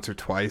 maybe once or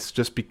twice,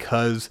 just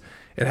because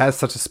it has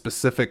such a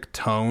specific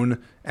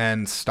tone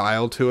and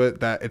style to it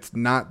that it's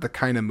not the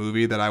kind of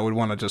movie that I would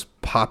want to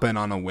just pop in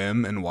on a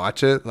whim and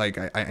watch it. Like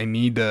I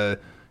need to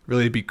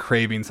really be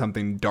craving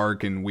something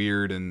dark and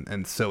weird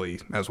and silly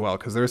as well,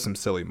 because there's some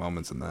silly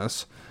moments in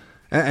this,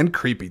 and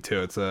creepy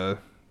too. It's a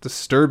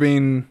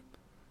disturbing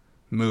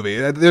movie.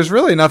 There's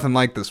really nothing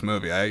like this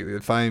movie.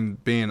 If I'm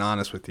being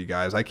honest with you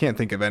guys, I can't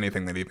think of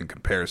anything that even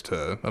compares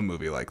to a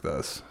movie like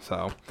this.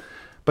 So,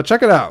 but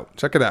check it out.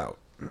 Check it out.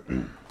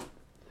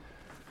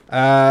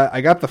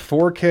 I got the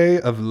 4K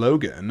of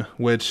Logan,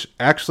 which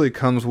actually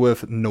comes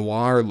with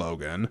Noir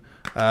Logan,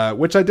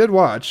 which I did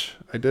watch.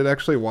 I did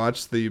actually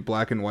watch the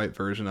black and white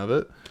version of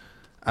it.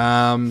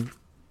 I'm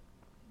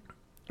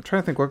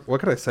trying to think, what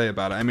could I say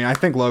about it? I mean, I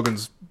think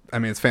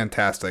it's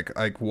fantastic.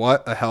 Like,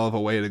 what a hell of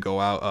a way to go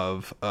out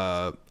of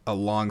a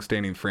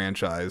long-standing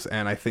franchise,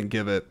 and I think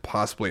give it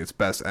possibly its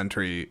best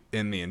entry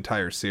in the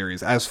entire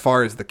series as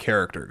far as the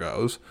character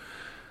goes.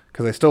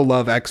 Because I still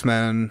love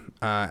X-Men,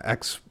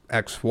 X1,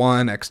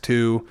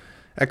 X2,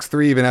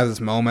 X3 even has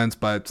its moments,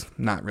 but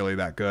not really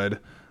that good.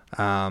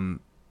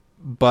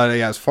 But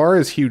yeah, as far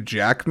as Hugh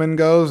Jackman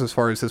goes, as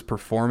far as his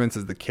performance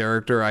as the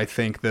character, I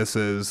think this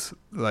is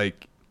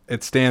like,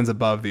 it stands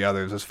above the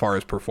others as far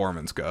as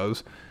performance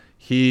goes.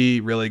 He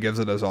really gives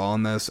it his all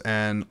in this,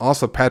 and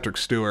also Patrick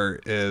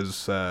Stewart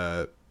is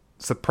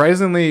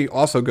surprisingly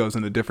also goes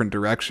in a different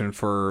direction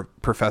for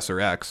Professor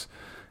X.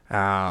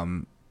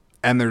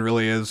 And there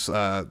really is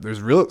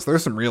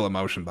there's some real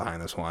emotion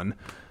behind this one.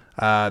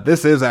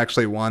 This is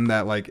actually one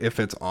that, like, if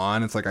it's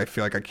on, it's like I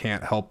feel like I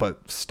can't help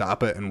but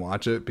stop it and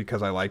watch it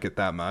because I like it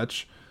that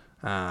much.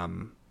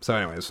 So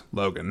anyways,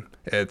 Logan,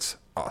 it's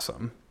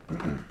awesome.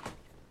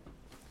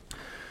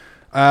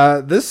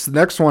 This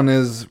next one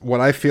is what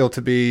I feel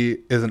to be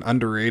is an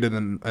underrated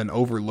and an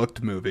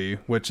overlooked movie,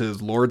 which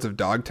is Lords of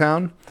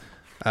Dogtown.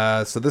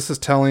 So this is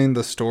telling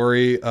the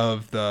story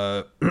of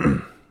the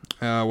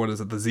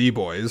the Z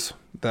Boys.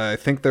 I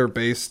think they're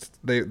based.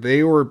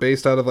 They were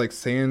based out of like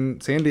San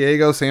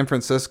Diego, San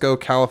Francisco,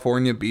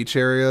 California beach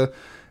area.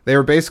 They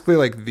were basically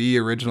like the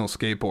original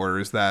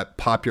skateboarders that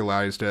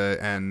popularized it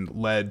and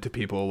led to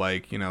people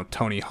like,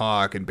 Tony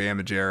Hawk and Bam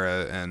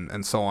Margera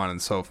and so on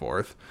and so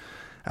forth.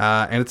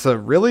 And it's a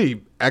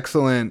really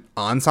excellent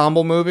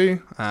ensemble movie.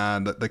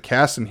 The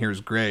cast in here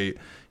is great.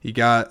 You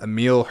got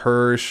Emile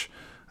Hirsch,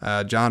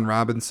 John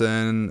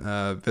Robinson,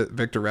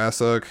 Victor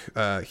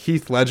Rasuk,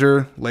 Heath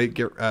Ledger,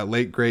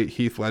 late great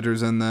Heath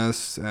Ledger's in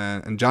this,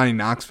 and Johnny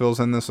Knoxville's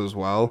in this as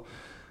well.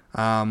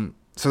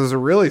 So there's a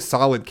really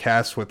solid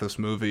cast with this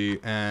movie,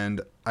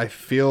 and I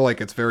feel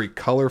like it's very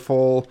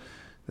colorful.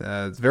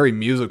 It's very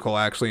musical,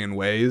 actually, in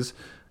ways,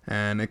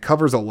 and it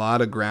covers a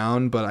lot of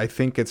ground. But I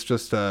think it's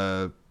just it's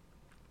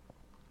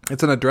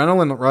an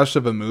adrenaline rush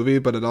of a movie,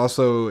 but it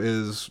also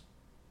is,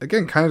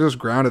 again, kind of just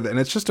grounded. And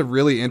it's just a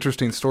really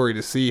interesting story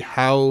to see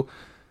how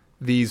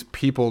these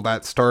people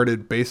that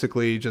started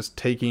basically just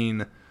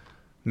taking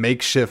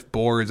makeshift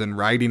boards and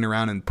riding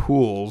around in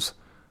pools,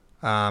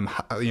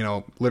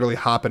 literally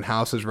hopping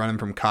houses, running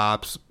from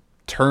cops,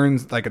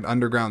 turns like an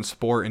underground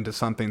sport into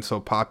something so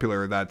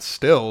popular that's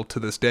still to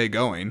this day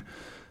going.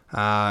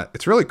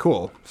 It's really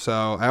cool.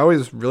 So I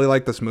always really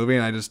like this movie,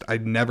 and I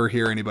never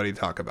hear anybody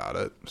talk about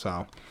it.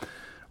 So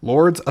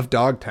Lords of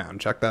Dogtown,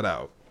 check that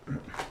out.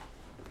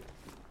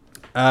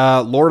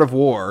 Lord of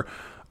War.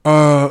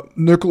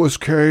 Nicolas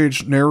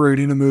Cage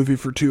narrating a movie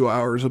for 2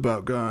 hours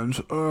about guns.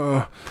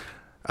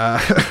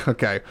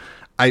 Okay.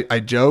 I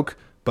joke,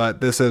 but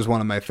this is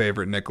one of my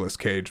favorite Nicolas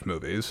Cage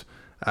movies.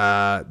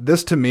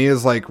 This to me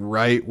is like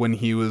right when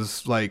he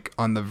was like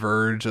on the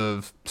verge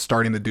of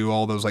starting to do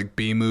all those like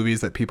B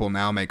movies that people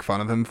now make fun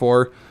of him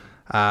for.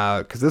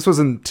 Cause this was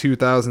in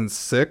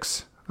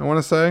 2006, I want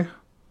to say.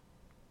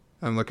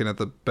 I'm looking at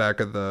the back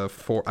of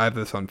I have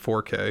this on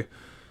 4K.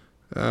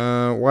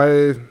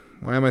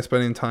 Why am I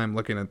spending time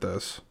looking at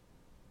this?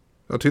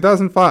 Oh,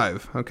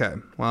 2005. Okay.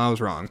 Well, I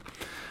was wrong.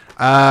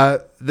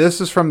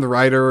 This is from the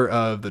writer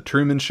of The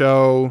Truman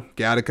Show,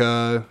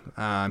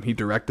 Gattaca. He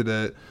directed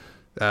it.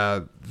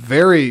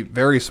 Very,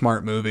 very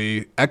smart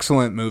movie.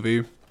 Excellent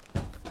movie.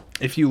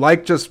 If you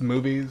like just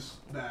movies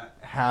that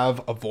have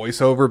a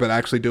voiceover but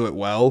actually do it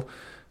well,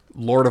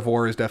 Lord of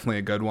War is definitely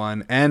a good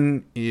one.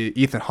 And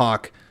Ethan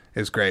Hawke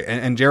is great.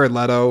 And Jared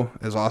Leto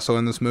is also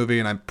in this movie,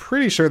 and I'm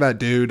pretty sure that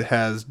dude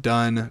has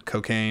done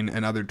cocaine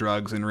and other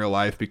drugs in real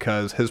life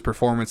because his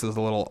performance is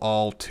a little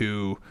all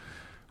too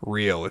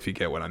real, if you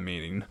get what I'm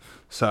meaning.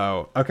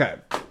 So, okay.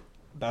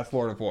 That's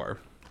Lord of War.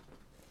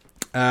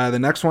 The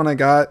next one I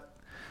got,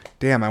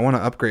 damn, I want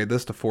to upgrade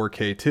this to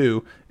 4K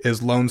too,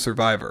 is Lone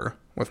Survivor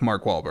with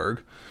Mark Wahlberg.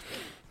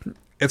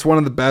 It's one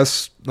of the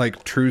best,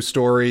 like, true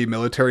story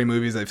military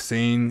movies I've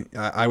seen.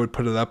 I would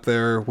put it up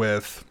there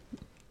with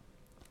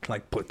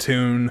like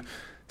Platoon,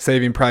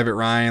 Saving Private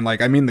Ryan,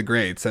 like, I mean the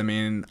greats. I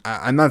mean,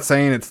 I'm not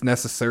saying it's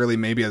necessarily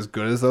maybe as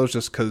good as those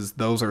just because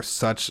those are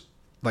such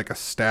like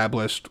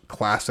established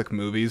classic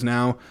movies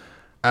now.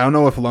 I don't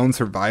know if Lone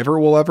Survivor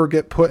will ever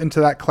get put into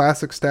that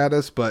classic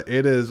status, but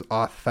it is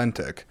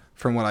authentic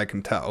from what I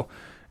can tell.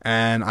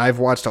 And I've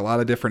watched a lot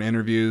of different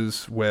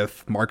interviews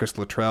with Marcus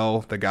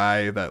Luttrell, the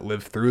guy that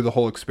lived through the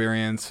whole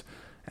experience,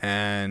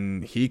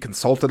 and he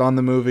consulted on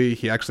the movie.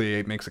 He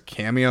actually makes a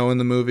cameo in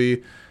the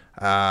movie.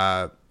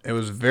 It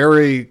was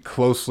very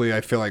closely, I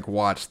feel like,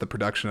 watched the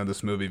production of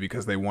this movie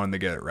because they wanted to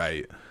get it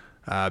right,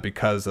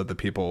 because of the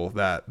people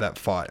that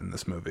fought in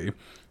this movie.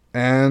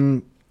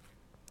 And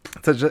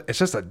it's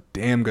just a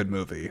damn good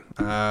movie.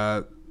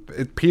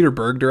 Peter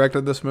Berg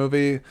directed this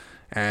movie,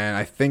 and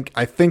I think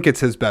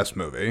it's his best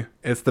movie.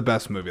 It's the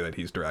best movie that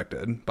he's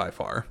directed by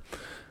far.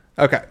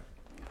 Okay.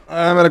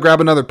 I'm going to grab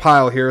another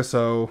pile here,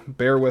 so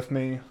bear with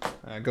me.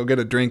 Go get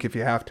a drink if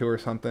you have to or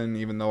something,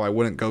 even though I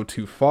wouldn't go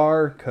too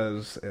far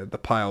because the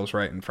pile's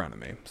right in front of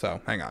me.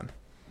 So, hang on.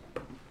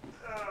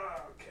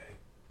 Okay.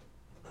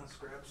 Let's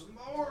grab some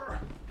more.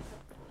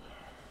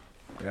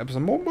 Grab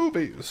some more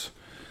movies.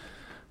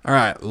 All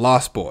right,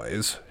 Lost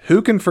Boys.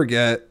 Who can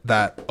forget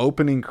that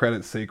opening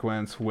credit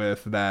sequence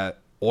with that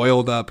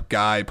oiled up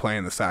guy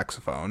playing the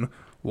saxophone?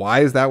 Why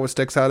is that what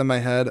sticks out in my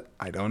head?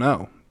 I don't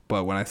know.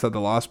 But when I said the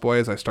Lost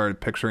Boys, I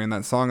started picturing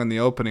that song in the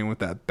opening with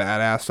that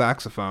badass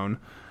saxophone.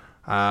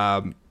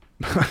 But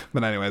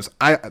anyways,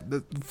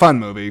 fun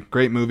movie.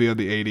 Great movie of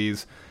the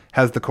 80s.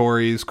 Has the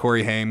Coreys,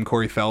 Corey Haim,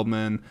 Corey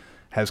Feldman.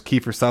 Has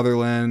Kiefer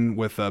Sutherland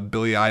with a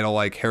Billy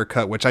Idol-like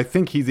haircut, which I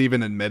think he's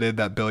even admitted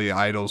that Billy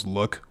Idol's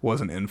look was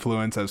an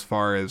influence as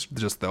far as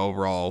just the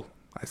overall,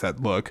 I said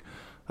look,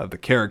 of the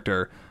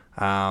character.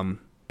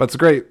 But it's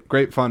a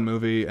great fun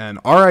movie, and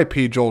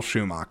R.I.P. Joel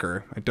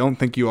Schumacher. I don't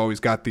think you always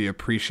got the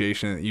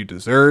appreciation that you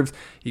deserved.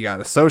 You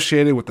got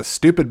associated with the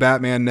stupid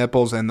Batman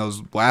nipples and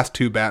those last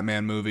two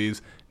Batman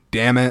movies.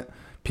 Damn it.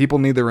 People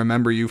need to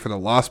remember you for the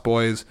Lost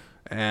Boys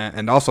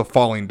and also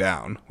Falling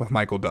Down with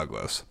Michael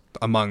Douglas,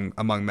 among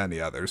many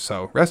others.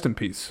 So rest in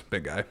peace,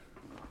 big guy.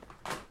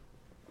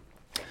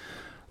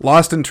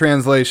 Lost in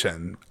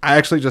Translation. I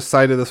actually just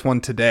cited this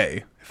one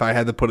today. If I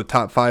had to put a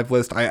top 5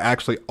 list, I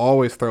actually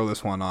always throw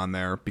this one on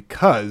there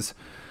because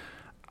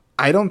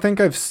I don't think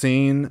I've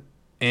seen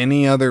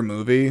any other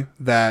movie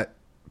that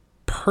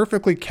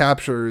perfectly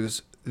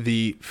captures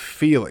the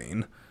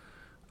feeling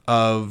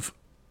of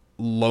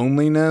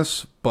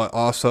loneliness, but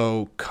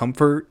also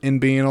comfort in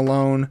being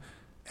alone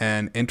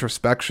and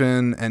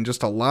introspection and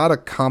just a lot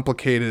of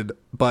complicated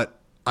but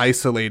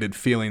isolated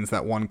feelings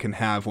that one can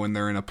have when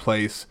they're in a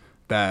place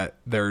that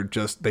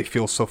they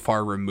feel so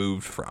far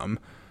removed from.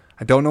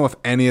 I don't know if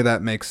any of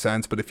that makes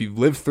sense, but if you've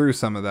lived through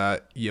some of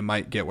that, you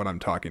might get what I'm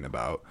talking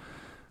about.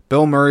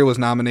 Bill Murray was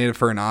nominated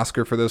for an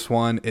Oscar for this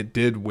one. It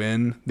did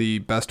win the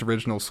Best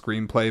Original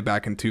Screenplay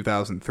back in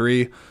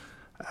 2003.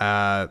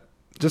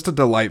 Just a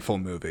delightful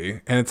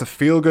movie. And it's a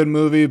feel-good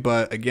movie,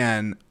 but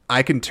again,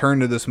 I can turn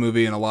to this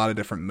movie in a lot of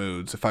different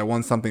moods. If I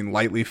want something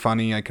lightly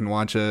funny, I can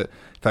watch it.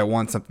 If I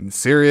want something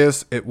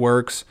serious, it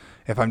works.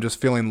 If I'm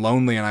just feeling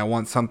lonely and I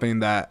want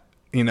something that,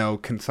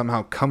 can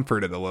somehow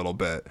comfort it a little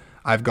bit,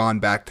 I've gone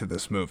back to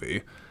this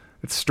movie.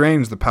 It's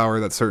strange the power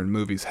that certain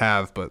movies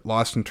have, but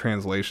Lost in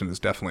Translation is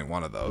definitely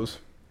one of those.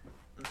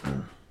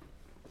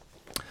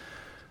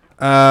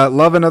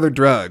 Love and Other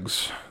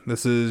Drugs.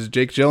 This is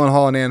Jake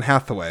Gyllenhaal and Anne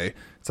Hathaway.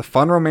 It's a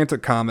fun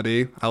romantic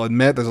comedy. I'll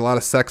admit there's a lot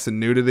of sex and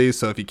nudity,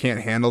 so if you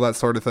can't handle that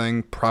sort of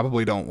thing,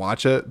 probably don't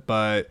watch it.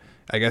 But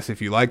I guess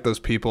if you like those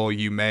people,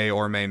 you may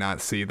or may not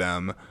see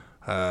them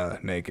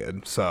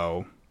naked.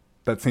 So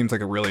that seems like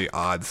a really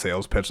odd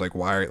sales pitch. Like,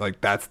 why? Like,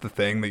 that's the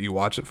thing that you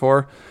watch it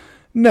for?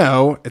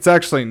 No, it's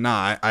actually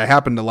not. I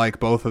happen to like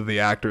both of the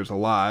actors a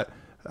lot.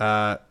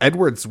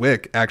 Edward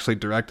Zwick actually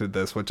directed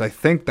this, which I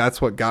think that's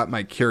what got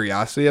my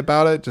curiosity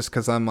about it, just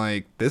because I'm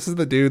like, this is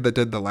the dude that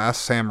did The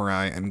Last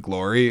Samurai and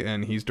Glory,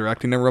 and he's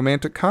directing a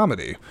romantic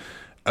comedy.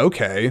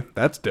 Okay,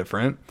 that's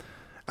different.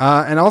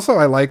 And also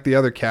I like the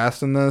other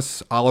cast in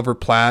this. Oliver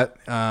Platt,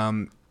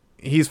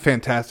 he's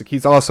fantastic.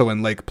 He's also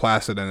in Lake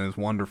Placid and is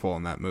wonderful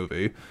in that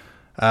movie.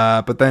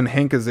 But then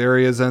Hank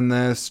Azaria's in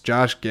this,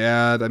 Josh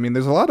Gad. I mean,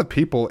 there's a lot of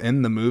people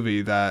in the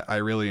movie that I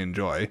really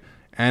enjoy.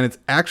 And it's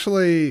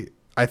actually,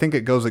 I think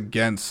it goes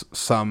against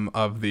some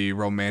of the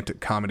romantic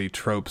comedy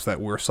tropes that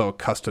we're so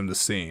accustomed to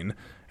seeing.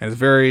 And it's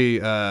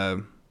very, I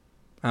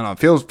don't know, it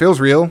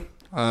feels real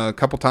a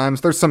couple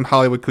times. There's some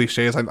Hollywood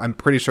cliches. I'm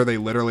pretty sure they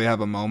literally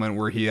have a moment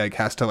where he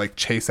has to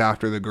chase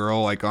after the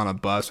girl on a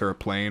bus or a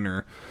plane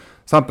or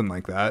something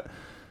like that.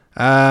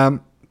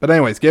 But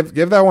anyways, give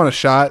that one a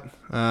shot.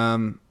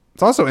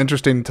 It's also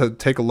interesting to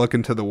take a look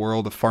into the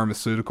world of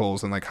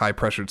pharmaceuticals and high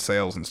pressured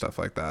sales and stuff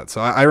like that. So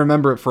I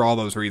remember it for all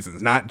those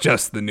reasons, not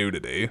just the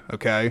nudity.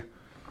 Okay.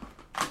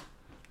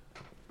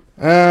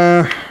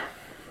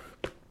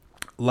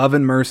 Love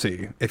and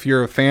Mercy. If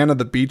you're a fan of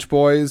the Beach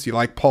Boys, you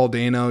like Paul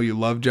Dano, you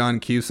love John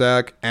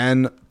Cusack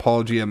and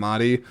Paul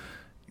Giamatti,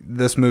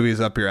 this movie is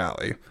up your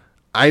alley.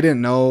 I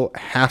didn't know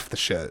half the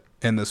shit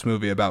in this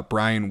movie about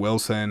Brian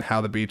Wilson,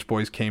 how the Beach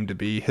Boys came to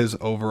be, his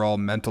overall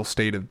mental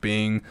state of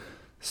being.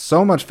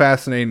 So much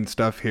fascinating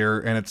stuff here,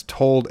 and it's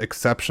told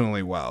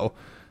exceptionally well.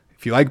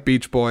 If you like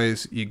Beach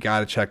Boys, you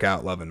gotta check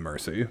out Love and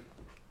Mercy.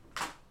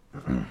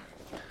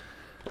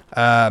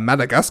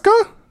 Madagascar?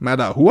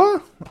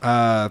 Madahua?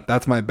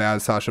 That's my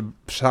bad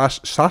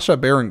Sacha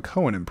Baron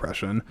Cohen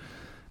impression.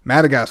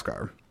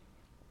 Madagascar.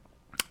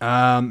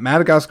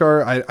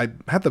 Madagascar, I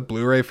had the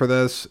Blu-ray for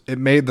this. It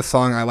made the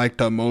song I Like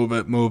to Move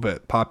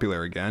It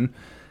popular again.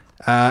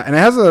 And it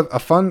has a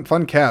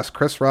fun cast.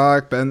 Chris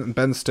Rock,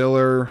 Ben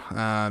Stiller,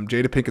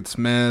 Jada Pinkett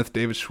Smith,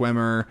 David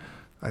Schwimmer.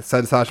 I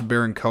said Sacha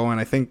Baron Cohen.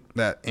 I think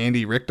that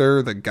Andy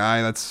Richter, the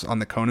guy that's on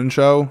the Conan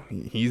show,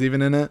 he's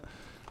even in it.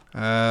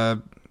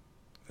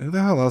 Who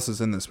the hell else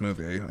is in this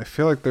movie? I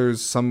feel like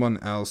there's someone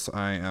else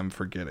I am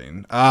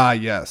forgetting. Ah,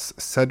 yes.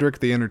 Cedric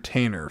the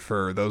Entertainer,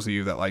 for those of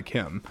you that like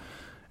him.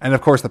 And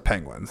of course the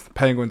Penguins. The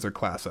Penguins are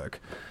classic.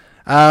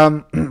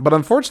 But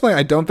unfortunately,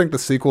 I don't think the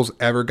sequels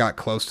ever got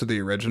close to the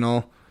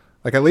original.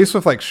 At least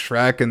with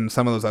Shrek and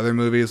some of those other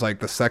movies,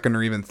 the second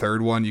or even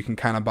third one, you can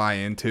kind of buy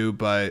into.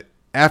 But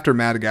after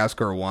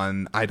Madagascar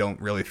 1, I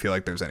don't really feel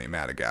like there's any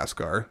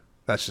Madagascar.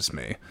 That's just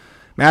me.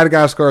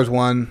 Madagascar is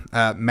one.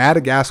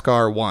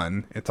 Madagascar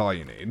 1, it's all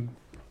you need.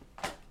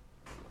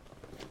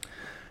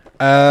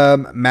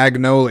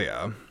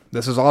 Magnolia.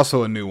 This is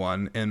also a new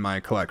one in my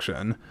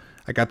collection.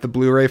 I got the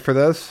Blu-ray for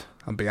this.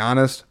 I'll be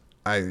honest,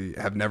 I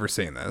have never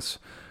seen this.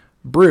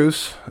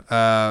 Bruce,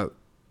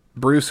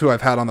 who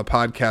I've had on the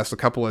podcast a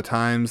couple of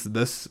times,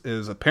 this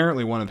is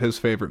apparently one of his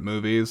favorite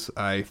movies.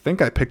 I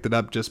think I picked it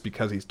up just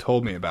because he's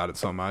told me about it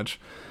so much.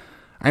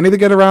 I need to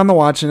get around to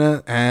watching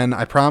it, and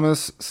I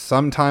promise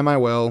sometime I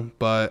will,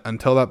 but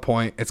until that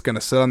point, it's going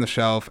to sit on the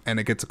shelf, and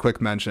it gets a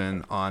quick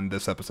mention on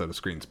this episode of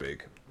Screen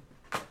Speak.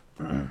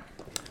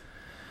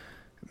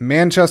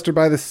 Manchester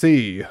by the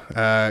Sea.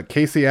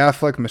 Casey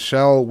Affleck,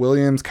 Michelle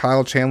Williams,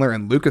 Kyle Chandler,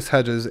 and Lucas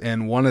Hedges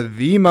in one of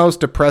the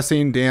most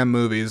depressing damn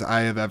movies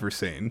I have ever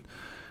seen.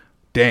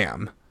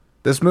 Damn.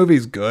 This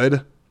movie's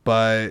good,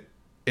 but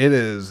it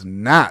is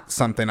not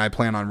something I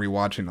plan on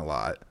rewatching a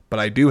lot. But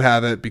I do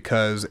have it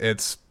because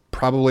it's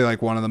probably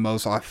one of the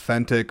most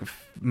authentic,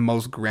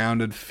 most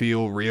grounded,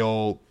 feel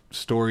real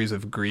stories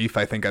of grief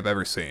I think I've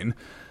ever seen.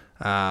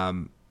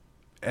 And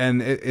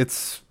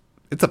it's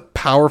a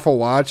powerful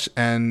watch,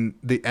 and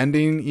the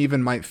ending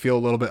even might feel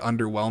a little bit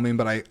underwhelming,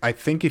 but I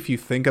think if you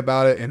think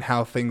about it and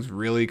how things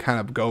really kind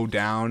of go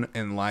down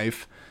in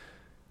life,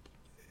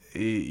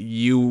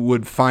 you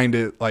would find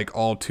it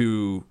all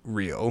too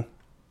real.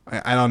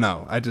 I don't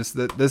know. This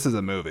is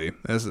a movie.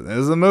 This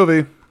is a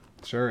movie.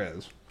 Sure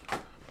is.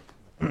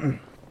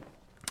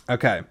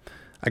 Okay.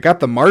 I got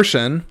The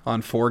Martian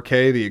on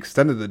 4K, the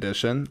extended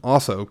edition.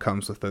 Also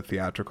comes with the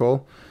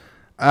theatrical.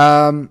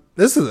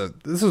 This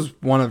is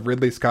one of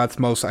Ridley Scott's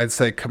most, I'd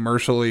say,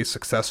 commercially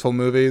successful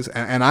movies,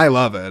 and I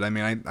love it. I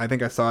mean, I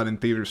think I saw it in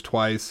theaters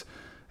twice.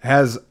 It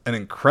has an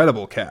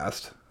incredible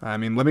cast. I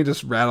mean, let me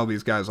just rattle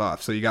these guys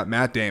off. So you got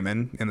Matt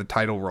Damon in the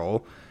title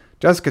role,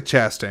 Jessica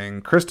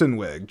Chastain, Kristen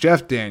Wiig,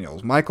 Jeff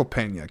Daniels, Michael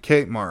Pena,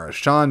 Kate Mara,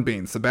 Sean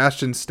Bean,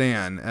 Sebastian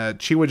Stan,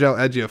 Chiwetel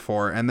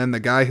Ejiofor, and then the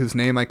guy whose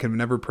name I can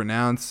never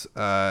pronounce,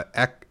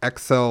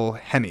 Axel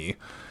Henny.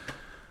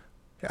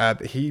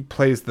 He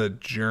plays the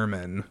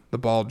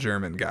bald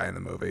German guy in the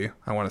movie,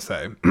 I want to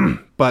say.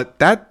 But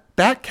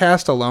that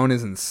cast alone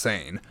is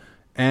insane.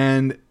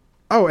 And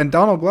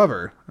Donald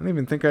Glover. I don't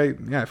even think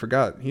I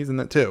forgot. He's in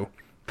that too.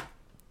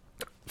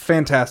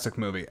 Fantastic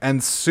movie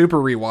and super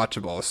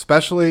rewatchable,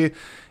 especially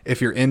if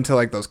you're into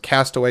like those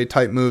Castaway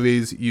type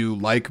movies. You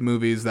like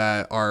movies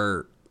that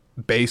are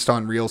based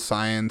on real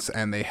science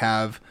and they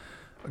have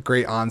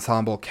great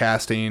ensemble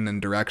casting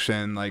and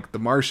direction. Like The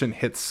Martian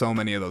hits so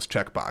many of those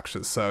check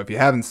boxes. So if you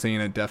haven't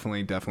seen it,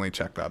 definitely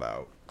check that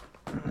out.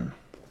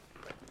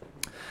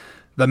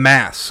 The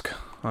Mask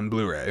on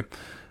Blu-ray.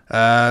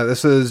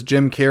 This is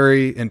Jim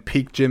Carrey in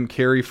peak Jim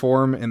Carrey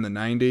form in the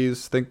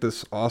 90s. I think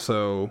this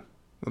also...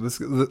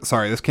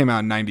 this came out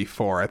in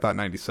 94. I thought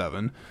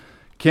 97.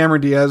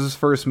 Cameron Diaz's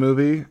first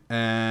movie.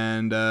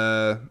 And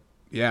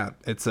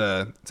it's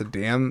a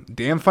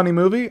damn funny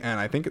movie. And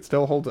I think it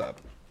still holds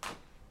up.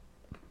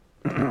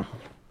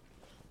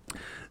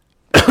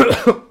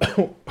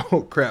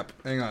 Oh crap,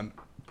 hang on.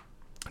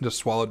 I just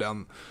swallowed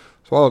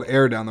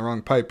air down the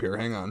wrong pipe here.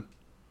 Hang on.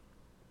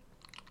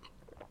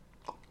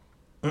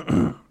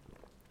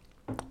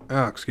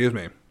 Oh, excuse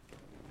me.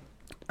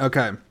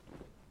 Okay.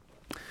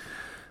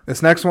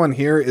 This next one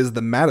here is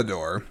The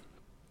Matador.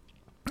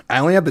 I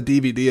only have the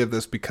DVD of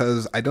this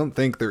because I don't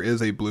think there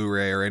is a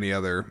Blu-ray or any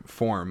other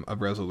form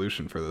of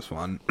resolution for this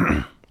one.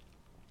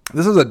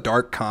 This is a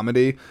dark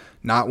comedy,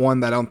 not one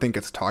that I don't think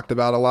it's talked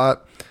about a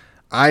lot.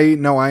 I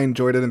know I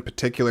enjoyed it in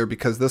particular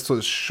because this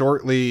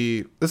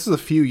is a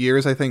few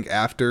years, I think,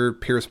 after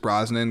Pierce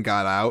Brosnan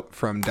got out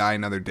from Die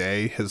Another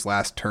Day, his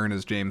last turn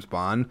as James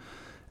Bond.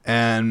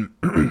 And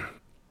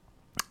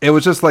it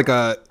was just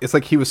it's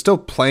like he was still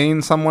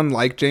playing someone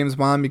like James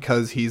Bond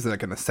because he's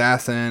like an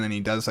assassin and he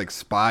does like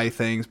spy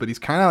things, but he's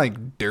kind of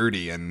like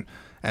dirty and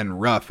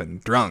rough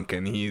and drunk,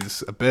 and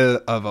he's a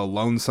bit of a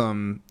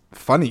lonesome,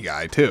 funny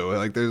guy too.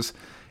 Like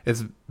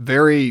it's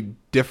very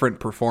different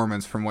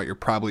performance from what you're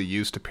probably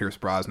used to Pierce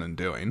Brosnan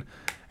doing.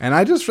 And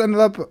I just ended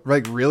up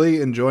like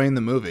really enjoying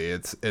the movie.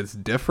 It's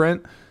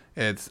different.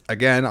 It's,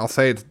 again, I'll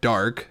say it's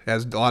dark. It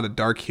has a lot of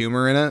dark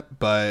humor in it,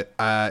 but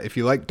if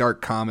you like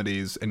dark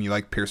comedies and you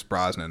like Pierce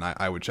Brosnan,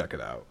 I would check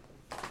it out.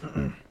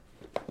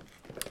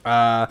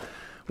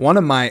 One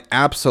of my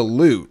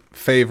absolute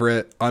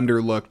favorite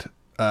underlooked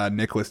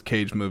Nicolas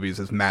Cage movies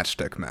is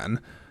Matchstick Men.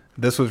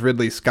 This was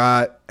Ridley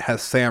Scott,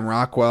 has Sam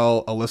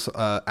Rockwell,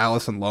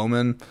 Alison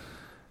Lohman.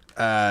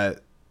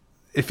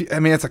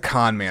 It's a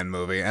con man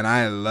movie, and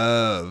I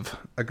love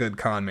a good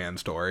con man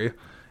story,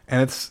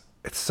 and it's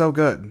so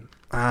good.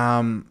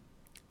 It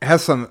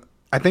has some.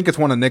 I think it's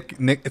one of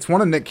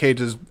Nick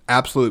Cage's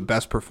absolute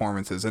best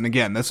performances. And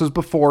again, this was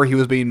before he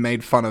was being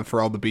made fun of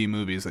for all the B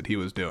movies that he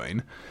was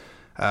doing.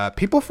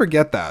 People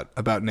forget that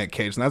about Nick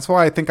Cage, and that's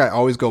why I think I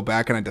always go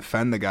back and I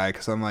defend the guy,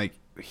 because I'm like,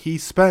 he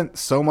spent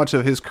so much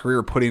of his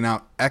career putting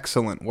out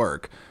excellent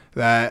work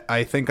that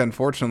I think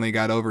unfortunately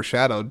got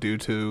overshadowed due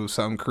to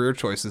some career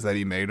choices that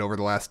he made over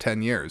the last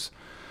 10 years.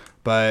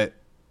 But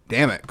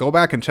damn it, go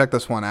back and check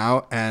this one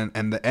out, and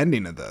the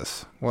ending of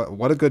this.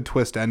 What a good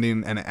twist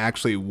ending, and it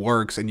actually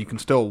works, and you can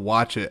still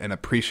watch it and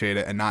appreciate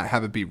it and not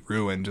have it be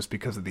ruined just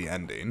because of the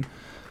ending.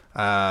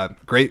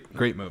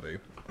 Great movie.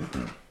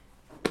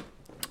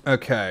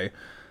 Okay,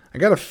 I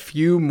got a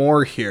few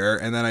more here,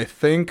 and then I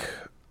think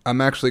I'm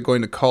actually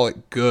going to call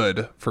it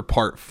good for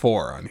part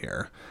 4 on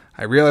here.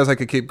 I realize I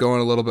could keep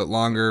going a little bit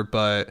longer,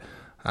 but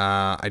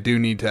I do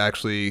need to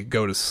actually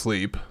go to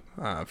sleep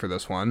for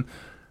this one.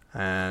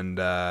 And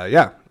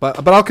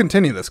but I'll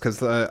continue this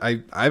because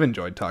I've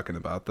enjoyed talking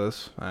about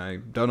this. I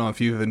don't know if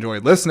you've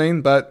enjoyed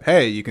listening, but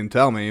hey, you can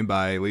tell me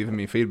by leaving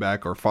me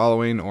feedback or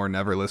following or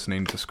never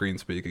listening to Screen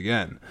Speak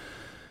again.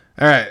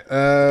 All right,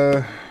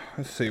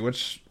 let's see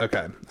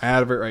okay, I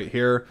have it right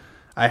here.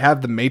 I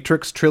have the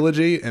Matrix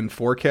trilogy in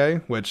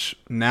 4K, which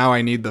now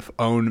I need to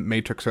own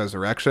Matrix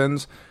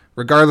Resurrections.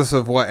 Regardless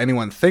of what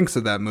anyone thinks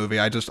of that movie,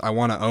 I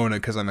want to own it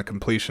because I'm a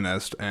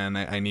completionist and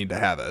I need to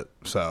have it.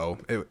 So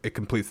it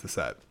completes the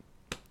set.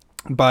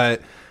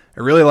 But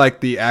I really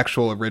like the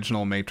actual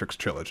original Matrix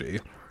trilogy.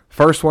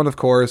 First one, of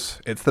course,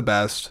 it's the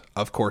best.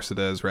 Of course it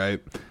is,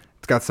 right?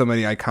 It's got so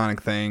many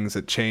iconic things.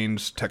 It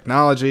changed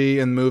technology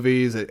in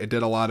movies. It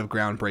did a lot of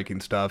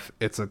groundbreaking stuff.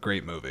 It's a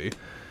great movie.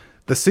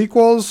 The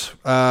sequels,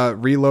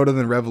 Reloaded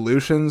and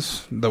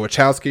Revolutions, the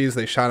Wachowskis,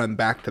 they shot them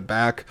back to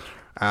back.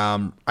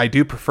 I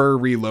do prefer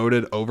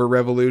Reloaded over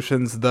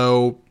Revolutions,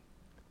 though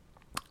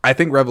I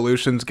think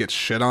Revolutions gets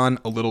shit on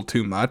a little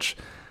too much.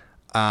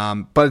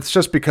 But it's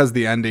just because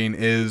the ending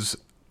is,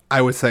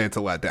 I would say it's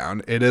a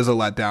letdown. It is a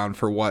letdown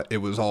for what it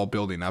was all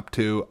building up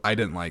to. I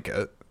didn't like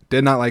it.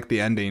 Did not like the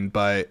ending,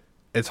 but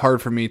it's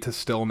hard for me to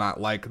still not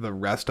like the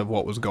rest of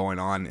what was going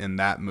on in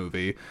that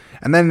movie.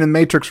 And then in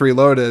Matrix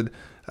Reloaded,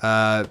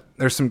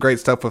 there's some great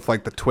stuff with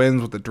like the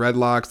twins with the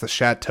dreadlocks, the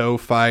chateau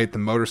fight, the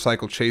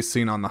motorcycle chase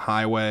scene on the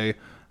highway.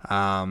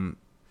 I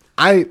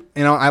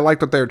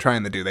liked what they were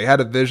trying to do. They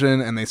had a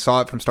vision and they saw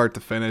it from start to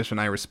finish,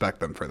 and I respect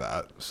them for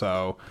that.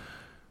 So,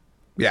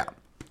 yeah,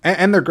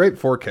 and they're great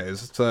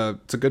 4Ks. It's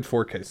a good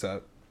 4K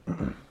set.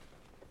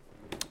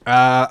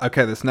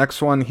 Okay, this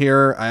next one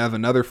here, I have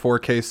another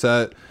 4K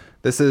set.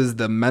 This is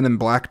the Men in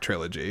Black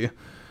trilogy.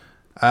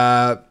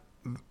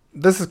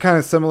 This is kind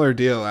of similar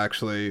deal,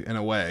 actually, in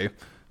a way.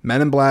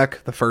 Men in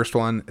Black, the first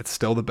one, it's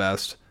still the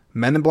best.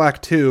 Men in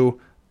Black 2,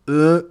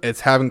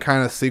 it's having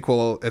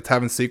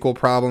sequel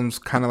problems,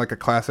 kind of like a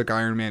classic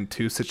Iron Man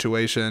 2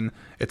 situation.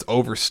 It's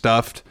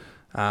overstuffed.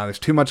 There's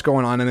too much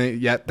going on in it,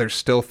 yet there's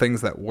still things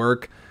that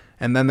work.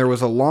 And then there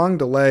was a long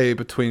delay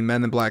between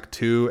Men in Black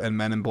 2 and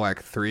Men in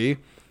Black 3.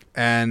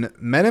 And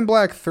Men in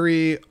Black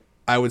 3,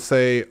 I would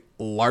say,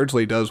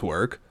 largely does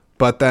work,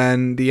 but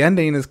then the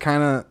ending is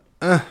kind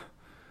of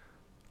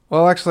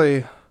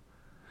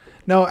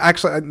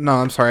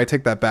I'm sorry, I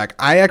take that back.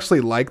 I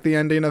actually like the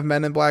ending of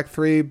Men in Black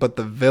 3, but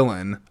the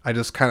villain I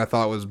just kind of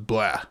thought was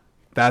blah.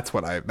 That's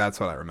what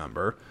I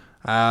remember.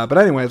 But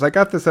anyways, I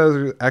got this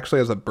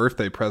as a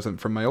birthday present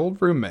from my old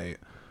roommate,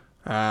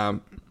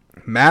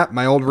 Matt,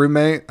 my old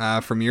roommate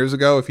from years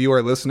ago. If you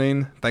are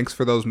listening, thanks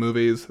for those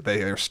movies.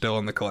 They are still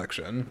in the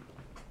collection.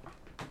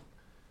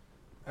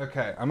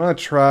 Okay, I'm going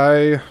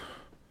to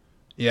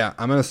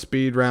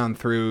speed round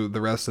through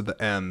the rest of the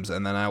M's,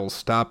 and then I will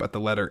stop at the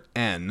letter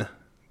N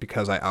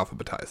because I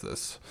alphabetize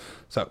this.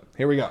 So,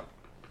 here we go.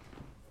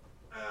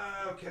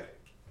 Okay.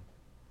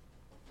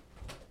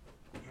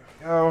 Here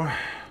we go.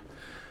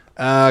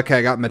 Okay,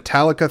 I got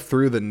Metallica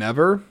Through the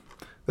Never.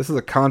 This is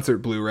a concert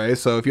Blu-ray,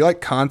 so if you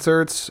like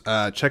concerts,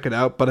 check it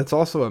out, but it's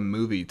also a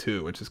movie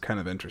too, which is kind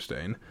of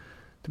interesting.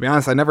 To be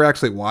honest, I never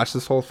actually watched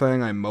this whole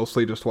thing. I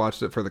mostly just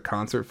watched it for the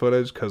concert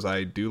footage because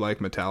I do like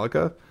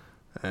Metallica.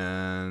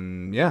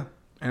 And yeah,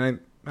 and I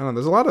don't know,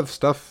 there's a lot of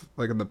stuff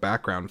like in the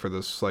background for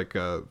this, like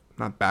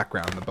not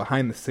background, the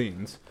behind the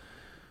scenes.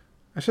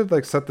 I should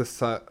like set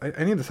this I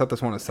need to set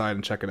this one aside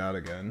and check it out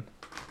again.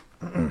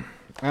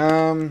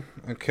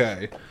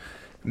 Okay.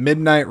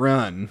 Midnight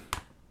Run.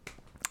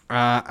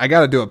 I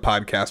got to do a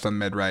podcast on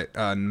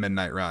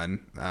Midnight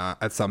Run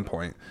at some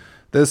point.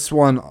 This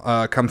one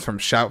comes from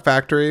Shout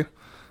Factory.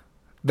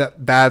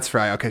 That's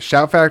right. Okay,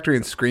 Shout Factory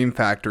and Scream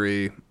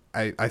Factory.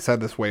 I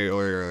said this way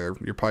earlier.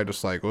 You're probably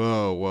just like,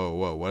 whoa.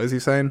 What is he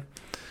saying?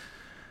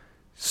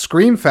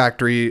 Scream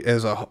Factory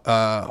is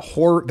a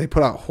horror. They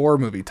put out horror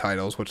movie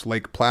titles, which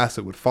Lake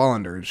Placid would fall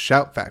under.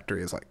 Shout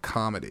Factory is like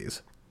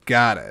comedies.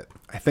 Got it.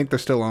 I think they're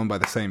still owned by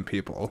the same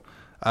people.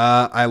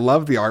 I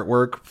love the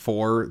artwork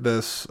for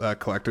this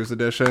collector's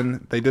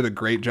edition. They did a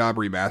great job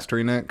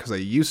remastering it because I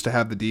used to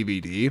have the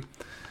DVD.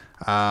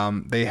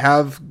 They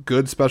have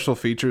good special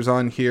features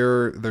on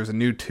here. There's a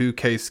new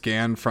 2K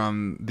scan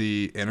from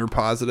the inner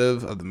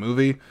positive of the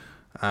movie.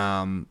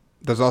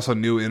 There's also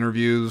new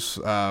interviews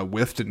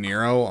with De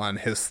Niro on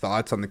his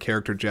thoughts on the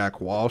character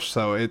Jack Walsh.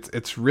 So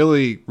it's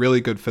really,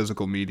 really good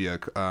physical media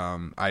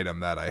item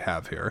that I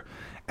have here.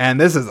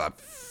 And this is a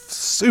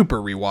super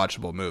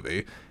rewatchable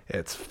movie.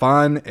 It's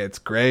fun. It's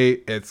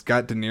great. It's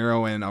got De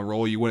Niro in a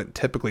role you wouldn't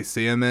typically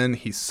see him in.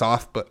 He's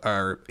tough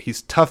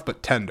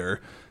but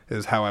tender,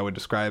 is how I would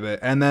describe it.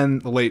 And then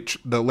the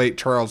late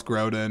Charles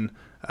Grodin,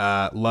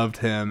 loved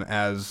him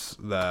as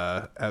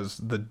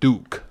the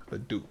Duke. The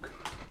Duke.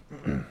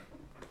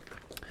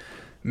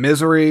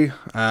 Misery.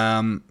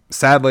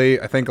 Sadly,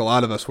 I think a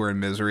lot of us were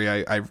in Misery.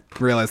 I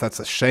realize that's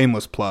a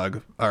shameless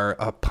plug or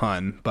a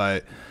pun,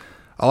 but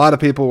a lot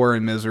of people were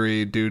in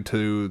Misery due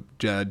to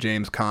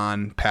James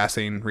Caan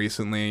passing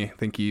recently. I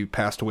think he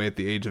passed away at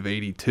the age of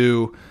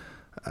 82.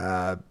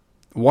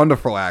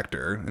 Wonderful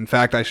actor. In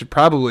fact, I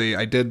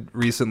did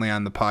recently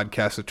on the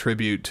podcast a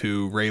tribute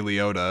to Ray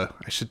Liotta.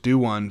 I should do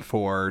one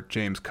for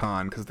James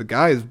Caan because the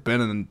guy has been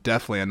in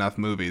definitely enough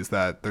movies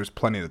that there's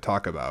plenty to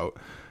talk about.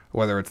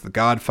 Whether it's The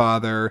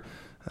Godfather,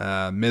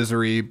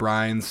 Misery,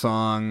 Brian's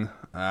Song,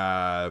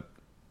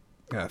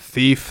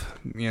 Thief,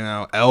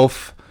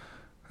 Elf.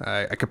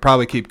 I could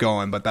probably keep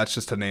going, but that's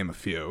just to name a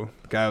few.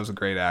 The guy was a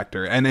great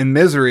actor. And in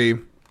Misery,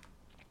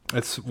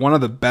 it's one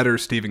of the better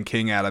Stephen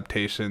King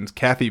adaptations.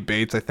 Kathy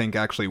Bates, I think,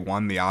 actually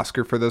won the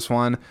Oscar for this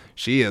one.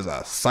 She is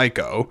a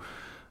psycho.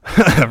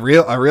 a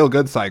real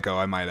good psycho,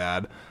 I might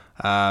add.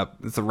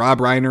 It's a Rob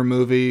Reiner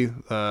movie.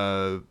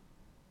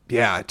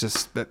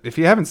 Just if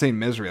you haven't seen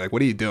Misery, like,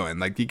 what are you doing?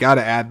 Like, you got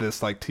to add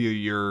this like to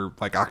your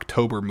like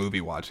October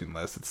movie watching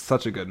list. It's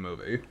such a good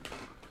movie.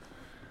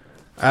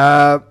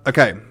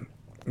 Okay.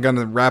 I'm going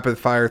to rapid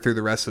fire through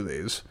the rest of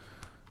these.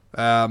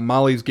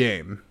 Molly's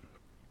Game.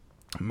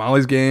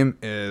 Molly's Game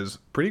is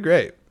pretty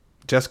great.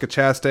 Jessica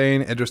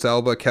Chastain, Idris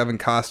Elba, Kevin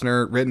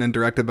Costner, written and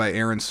directed by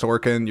Aaron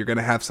Sorkin. You're going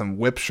to have some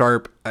whip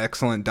sharp,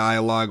 excellent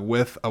dialogue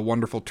with a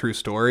wonderful true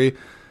story.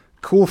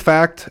 Cool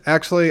fact,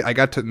 actually, I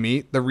got to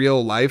meet the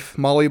real life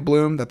Molly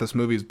Bloom that this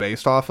movie is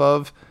based off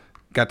of.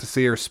 Got to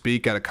see her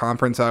speak at a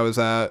conference I was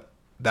at.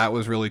 That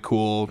was really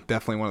cool.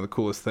 Definitely one of the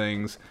coolest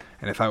things.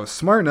 And if I was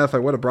smart enough, I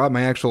would have brought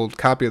my actual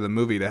copy of the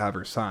movie to have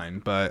her sign.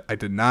 But I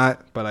did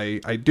not. But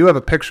I do have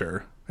a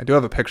picture. I do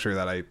have a picture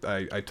that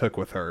I took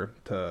with her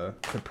to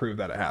prove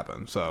that it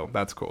happened. So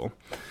that's cool.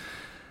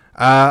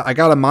 I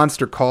got a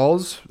Monster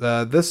Calls.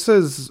 This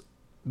is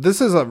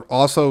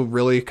also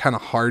really kind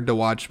of hard to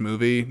watch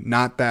movie.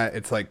 Not that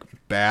it's like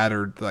bad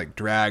or like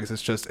drags.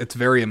 It's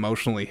very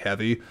emotionally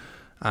heavy.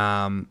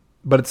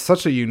 But it's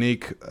such a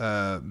unique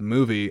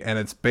movie, and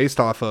it's based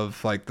off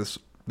of like this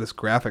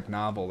graphic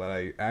novel that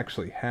I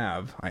actually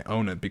have. I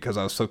own it because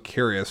I was so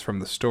curious from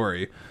the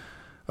story.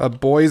 A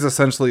boy's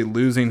essentially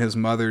losing his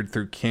mother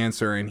through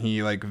cancer, and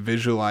he like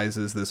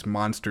visualizes this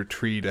monster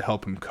tree to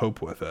help him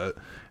cope with it.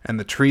 And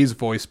the tree's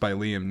voiced by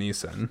Liam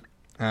Neeson.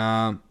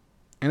 And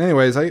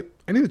anyways, I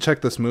need to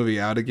check this movie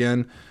out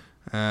again.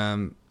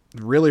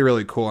 Really,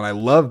 really cool, and I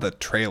love the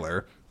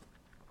trailer.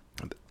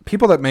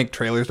 People that make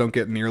trailers don't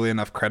get nearly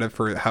enough credit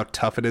for how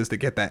tough it is to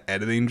get that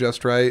editing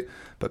just right.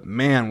 But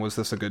man, was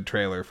this a good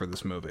trailer for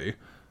this movie.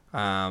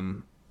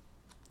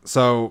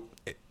 So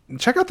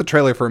check out the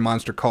trailer for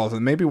Monster Calls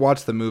and maybe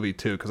watch the movie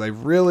too, because I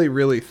really,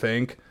 really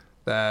think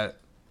that...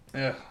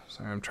 sorry,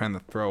 I'm trying to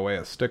throw away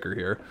a sticker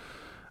here.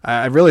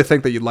 I really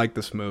think that you'd like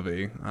this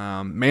movie.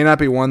 May not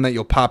be one that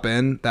you'll pop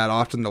in that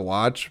often to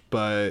watch,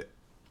 but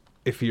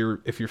if you're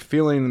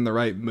feeling in the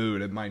right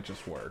mood, it might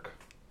just work.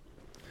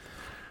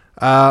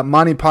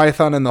 Monty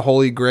Python and the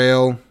Holy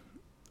Grail.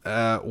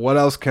 What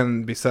else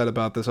can be said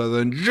about this other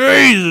than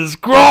Jesus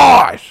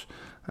Christ?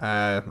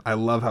 I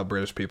love how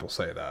British people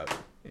say that.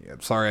 Yeah,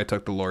 sorry I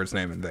took the Lord's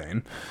name in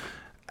vain.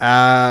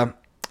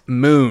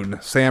 Moon,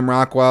 Sam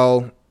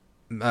Rockwell.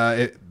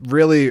 It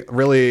really,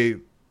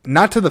 really,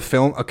 not to the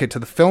film. Okay, to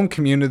the film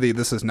community,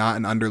 this is not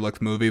an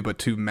underlooked movie, but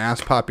to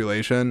mass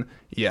population,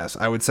 yes,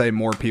 I would say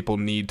more people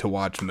need to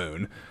watch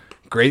Moon.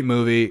 Great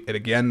movie. It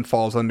again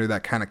falls under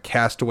that kind of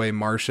Castaway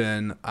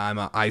Martian, I'm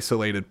an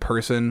isolated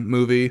person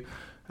movie.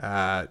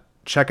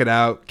 Check it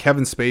out.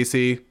 Kevin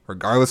Spacey,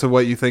 regardless of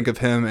what you think of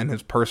him and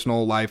his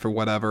personal life or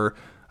whatever,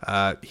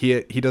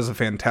 he does a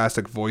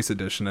fantastic voice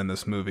addition in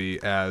this movie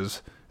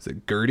as, is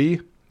it Gertie?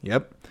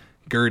 Yep,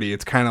 Gertie.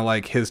 It's kind of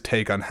like his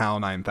take on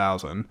HAL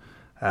 9000.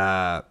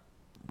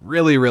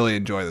 Really, really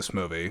enjoy this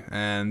movie.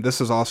 And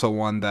this is also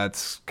one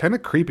that's kind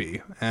of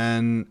creepy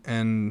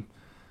and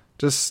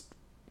just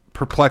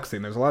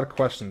perplexing. There's a lot of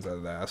questions that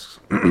it asks.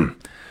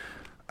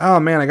 Oh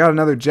man, I got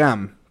another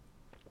gem.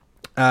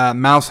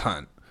 Mouse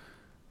Hunt.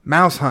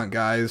 Mouse Hunt,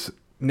 guys.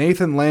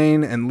 Nathan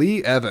Lane and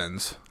Lee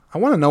Evans. I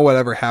want to know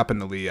whatever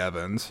happened to Lee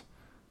Evans.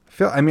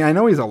 I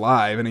know he's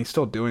alive and he's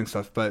still doing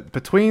stuff, but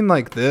between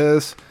like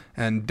this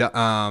and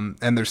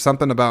there's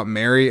something about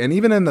Mary, and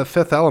even in The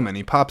Fifth Element,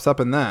 he pops up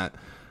in that.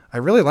 I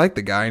really like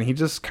the guy, and he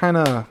just kind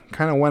of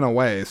went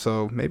away.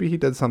 So maybe he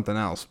did something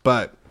else.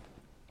 But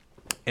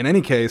in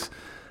any case,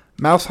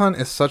 Mouse Hunt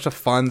is such a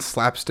fun,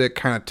 slapstick,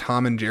 kind of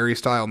Tom and Jerry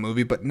style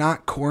movie, but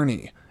not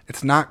corny.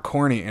 It's not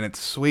corny, and it's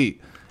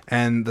sweet.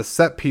 And the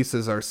set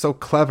pieces are so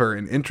clever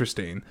and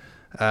interesting.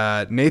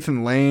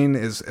 Nathan Lane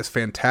is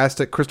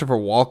fantastic. Christopher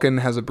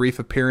Walken has a brief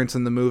appearance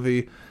in the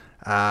movie.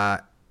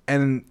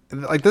 And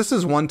like this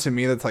is one to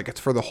me that's like it's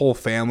for the whole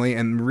family.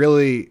 And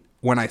really,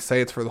 when I say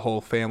it's for the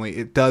whole family,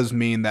 it does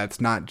mean that it's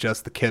not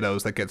just the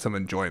kiddos that get some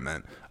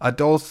enjoyment.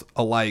 Adults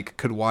alike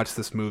could watch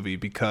this movie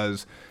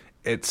because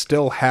it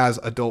still has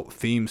adult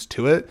themes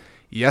to it.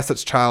 Yes,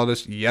 it's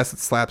childish. Yes,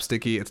 it's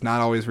slapsticky. It's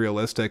not always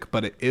realistic,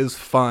 but it is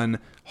fun,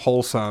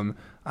 wholesome,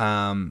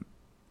 and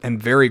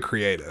very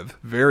creative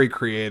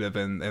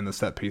in the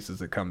set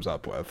pieces it comes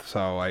up with.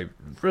 So I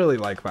really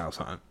like Mouse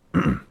Hunt.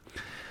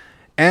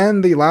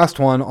 And the last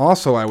one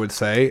also, I would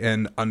say,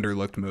 in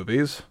underlooked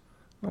movies.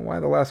 I don't know why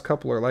the last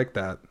couple are like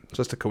that.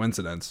 Just a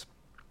coincidence.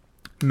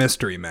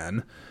 Mystery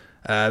Men.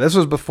 This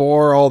was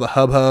before all the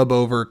hubbub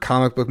over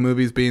comic book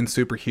movies being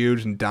super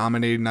huge and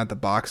dominating at the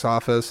box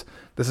office.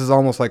 This is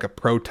almost like a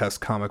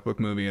protest comic book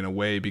movie in a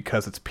way,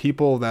 because it's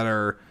people that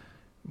are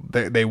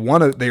they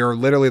are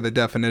literally the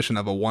definition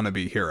of a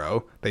wannabe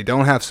hero. They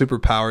don't have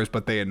superpowers,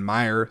 but they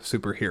admire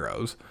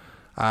superheroes.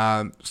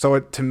 So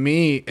to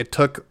me, it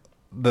took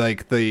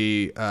like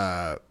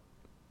I'm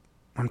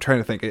trying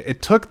to think.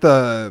 It took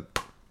the,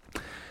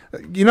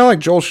 like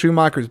Joel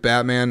Schumacher's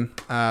Batman,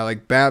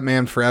 like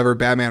Batman Forever,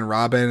 Batman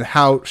Robin,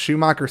 how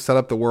Schumacher set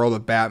up the world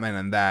of Batman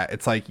and that.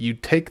 It's like you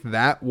take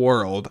that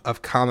world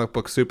of comic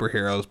book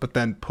superheroes, but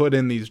then put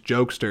in these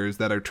jokesters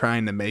that are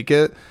trying to make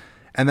it,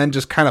 and then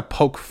just kind of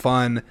poke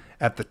fun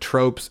at the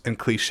tropes and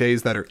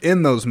cliches that are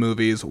in those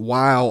movies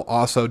while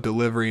also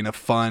delivering a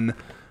fun,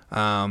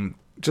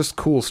 just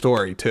cool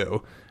story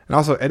too. And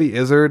also Eddie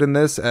Izzard in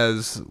this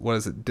as, what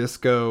is it,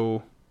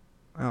 Disco...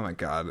 Oh my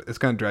god, it's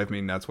going to drive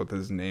me nuts what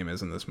his name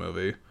is in this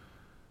movie.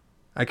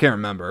 I can't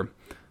remember.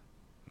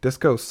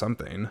 Disco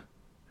something.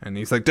 And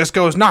he's like,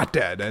 Disco is not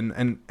dead.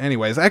 And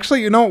anyways,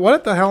 actually,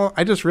 what the hell?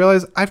 I just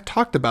realized I've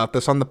talked about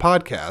this on the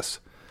podcast.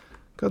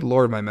 Good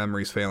lord, my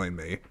memory's failing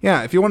me.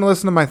 Yeah, if you want to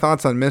listen to my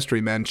thoughts on Mystery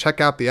Men,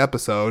 check out the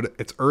episode.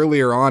 It's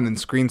earlier on in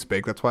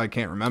Screenspeak, that's why I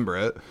can't remember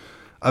it.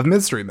 of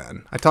Mystery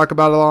Men. I talk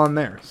about it all in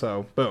there.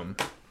 So, boom.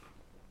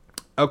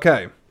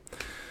 Okay.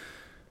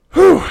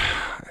 Whew.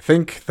 I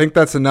think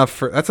that's enough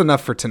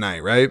for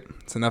tonight, right?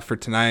 It's enough for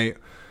tonight.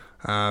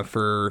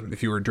 For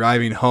if you were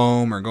driving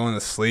home or going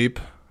to sleep,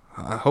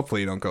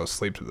 hopefully you don't go to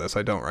sleep to this.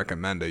 I don't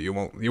recommend it. You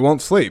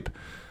won't sleep,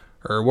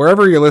 or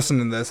wherever you're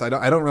listening to this. I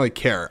don't really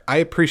care. I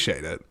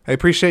appreciate it. I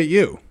appreciate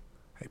you.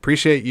 I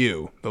appreciate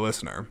you, the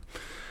listener.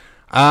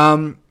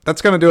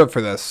 That's gonna do it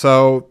for this.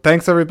 So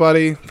thanks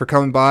everybody for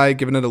coming by,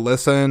 giving it a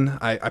listen.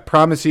 I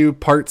promise you,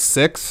 part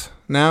 6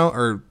 now,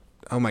 or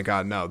oh my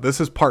God, no, this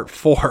is part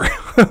 4.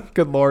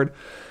 Good Lord,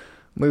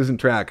 I'm losing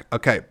track.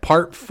 Okay,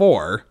 part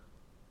 4.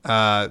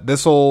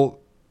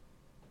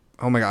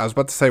 Oh my God, I was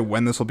about to say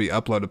when this will be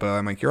uploaded, but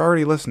I'm like, you're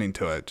already listening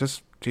to it.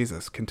 Just,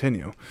 Jesus,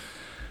 continue.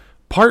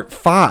 Part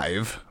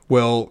 5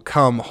 will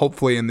come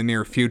hopefully in the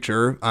near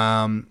future.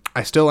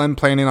 I still am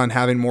planning on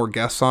having more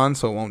guests on,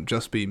 so it won't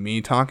just be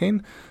me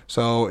talking.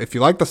 So if you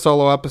like the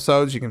solo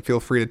episodes, you can feel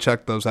free to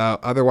check those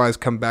out. Otherwise,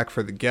 come back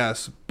for the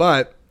guests.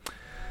 But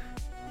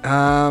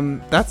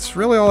that's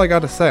really all I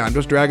got to say. I'm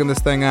just dragging this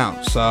thing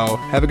out. So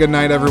have a good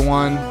night,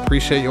 everyone.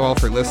 Appreciate you all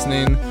for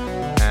listening.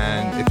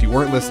 And if you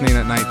weren't listening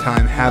at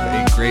nighttime, have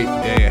a great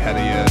day ahead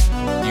of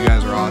you. You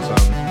guys are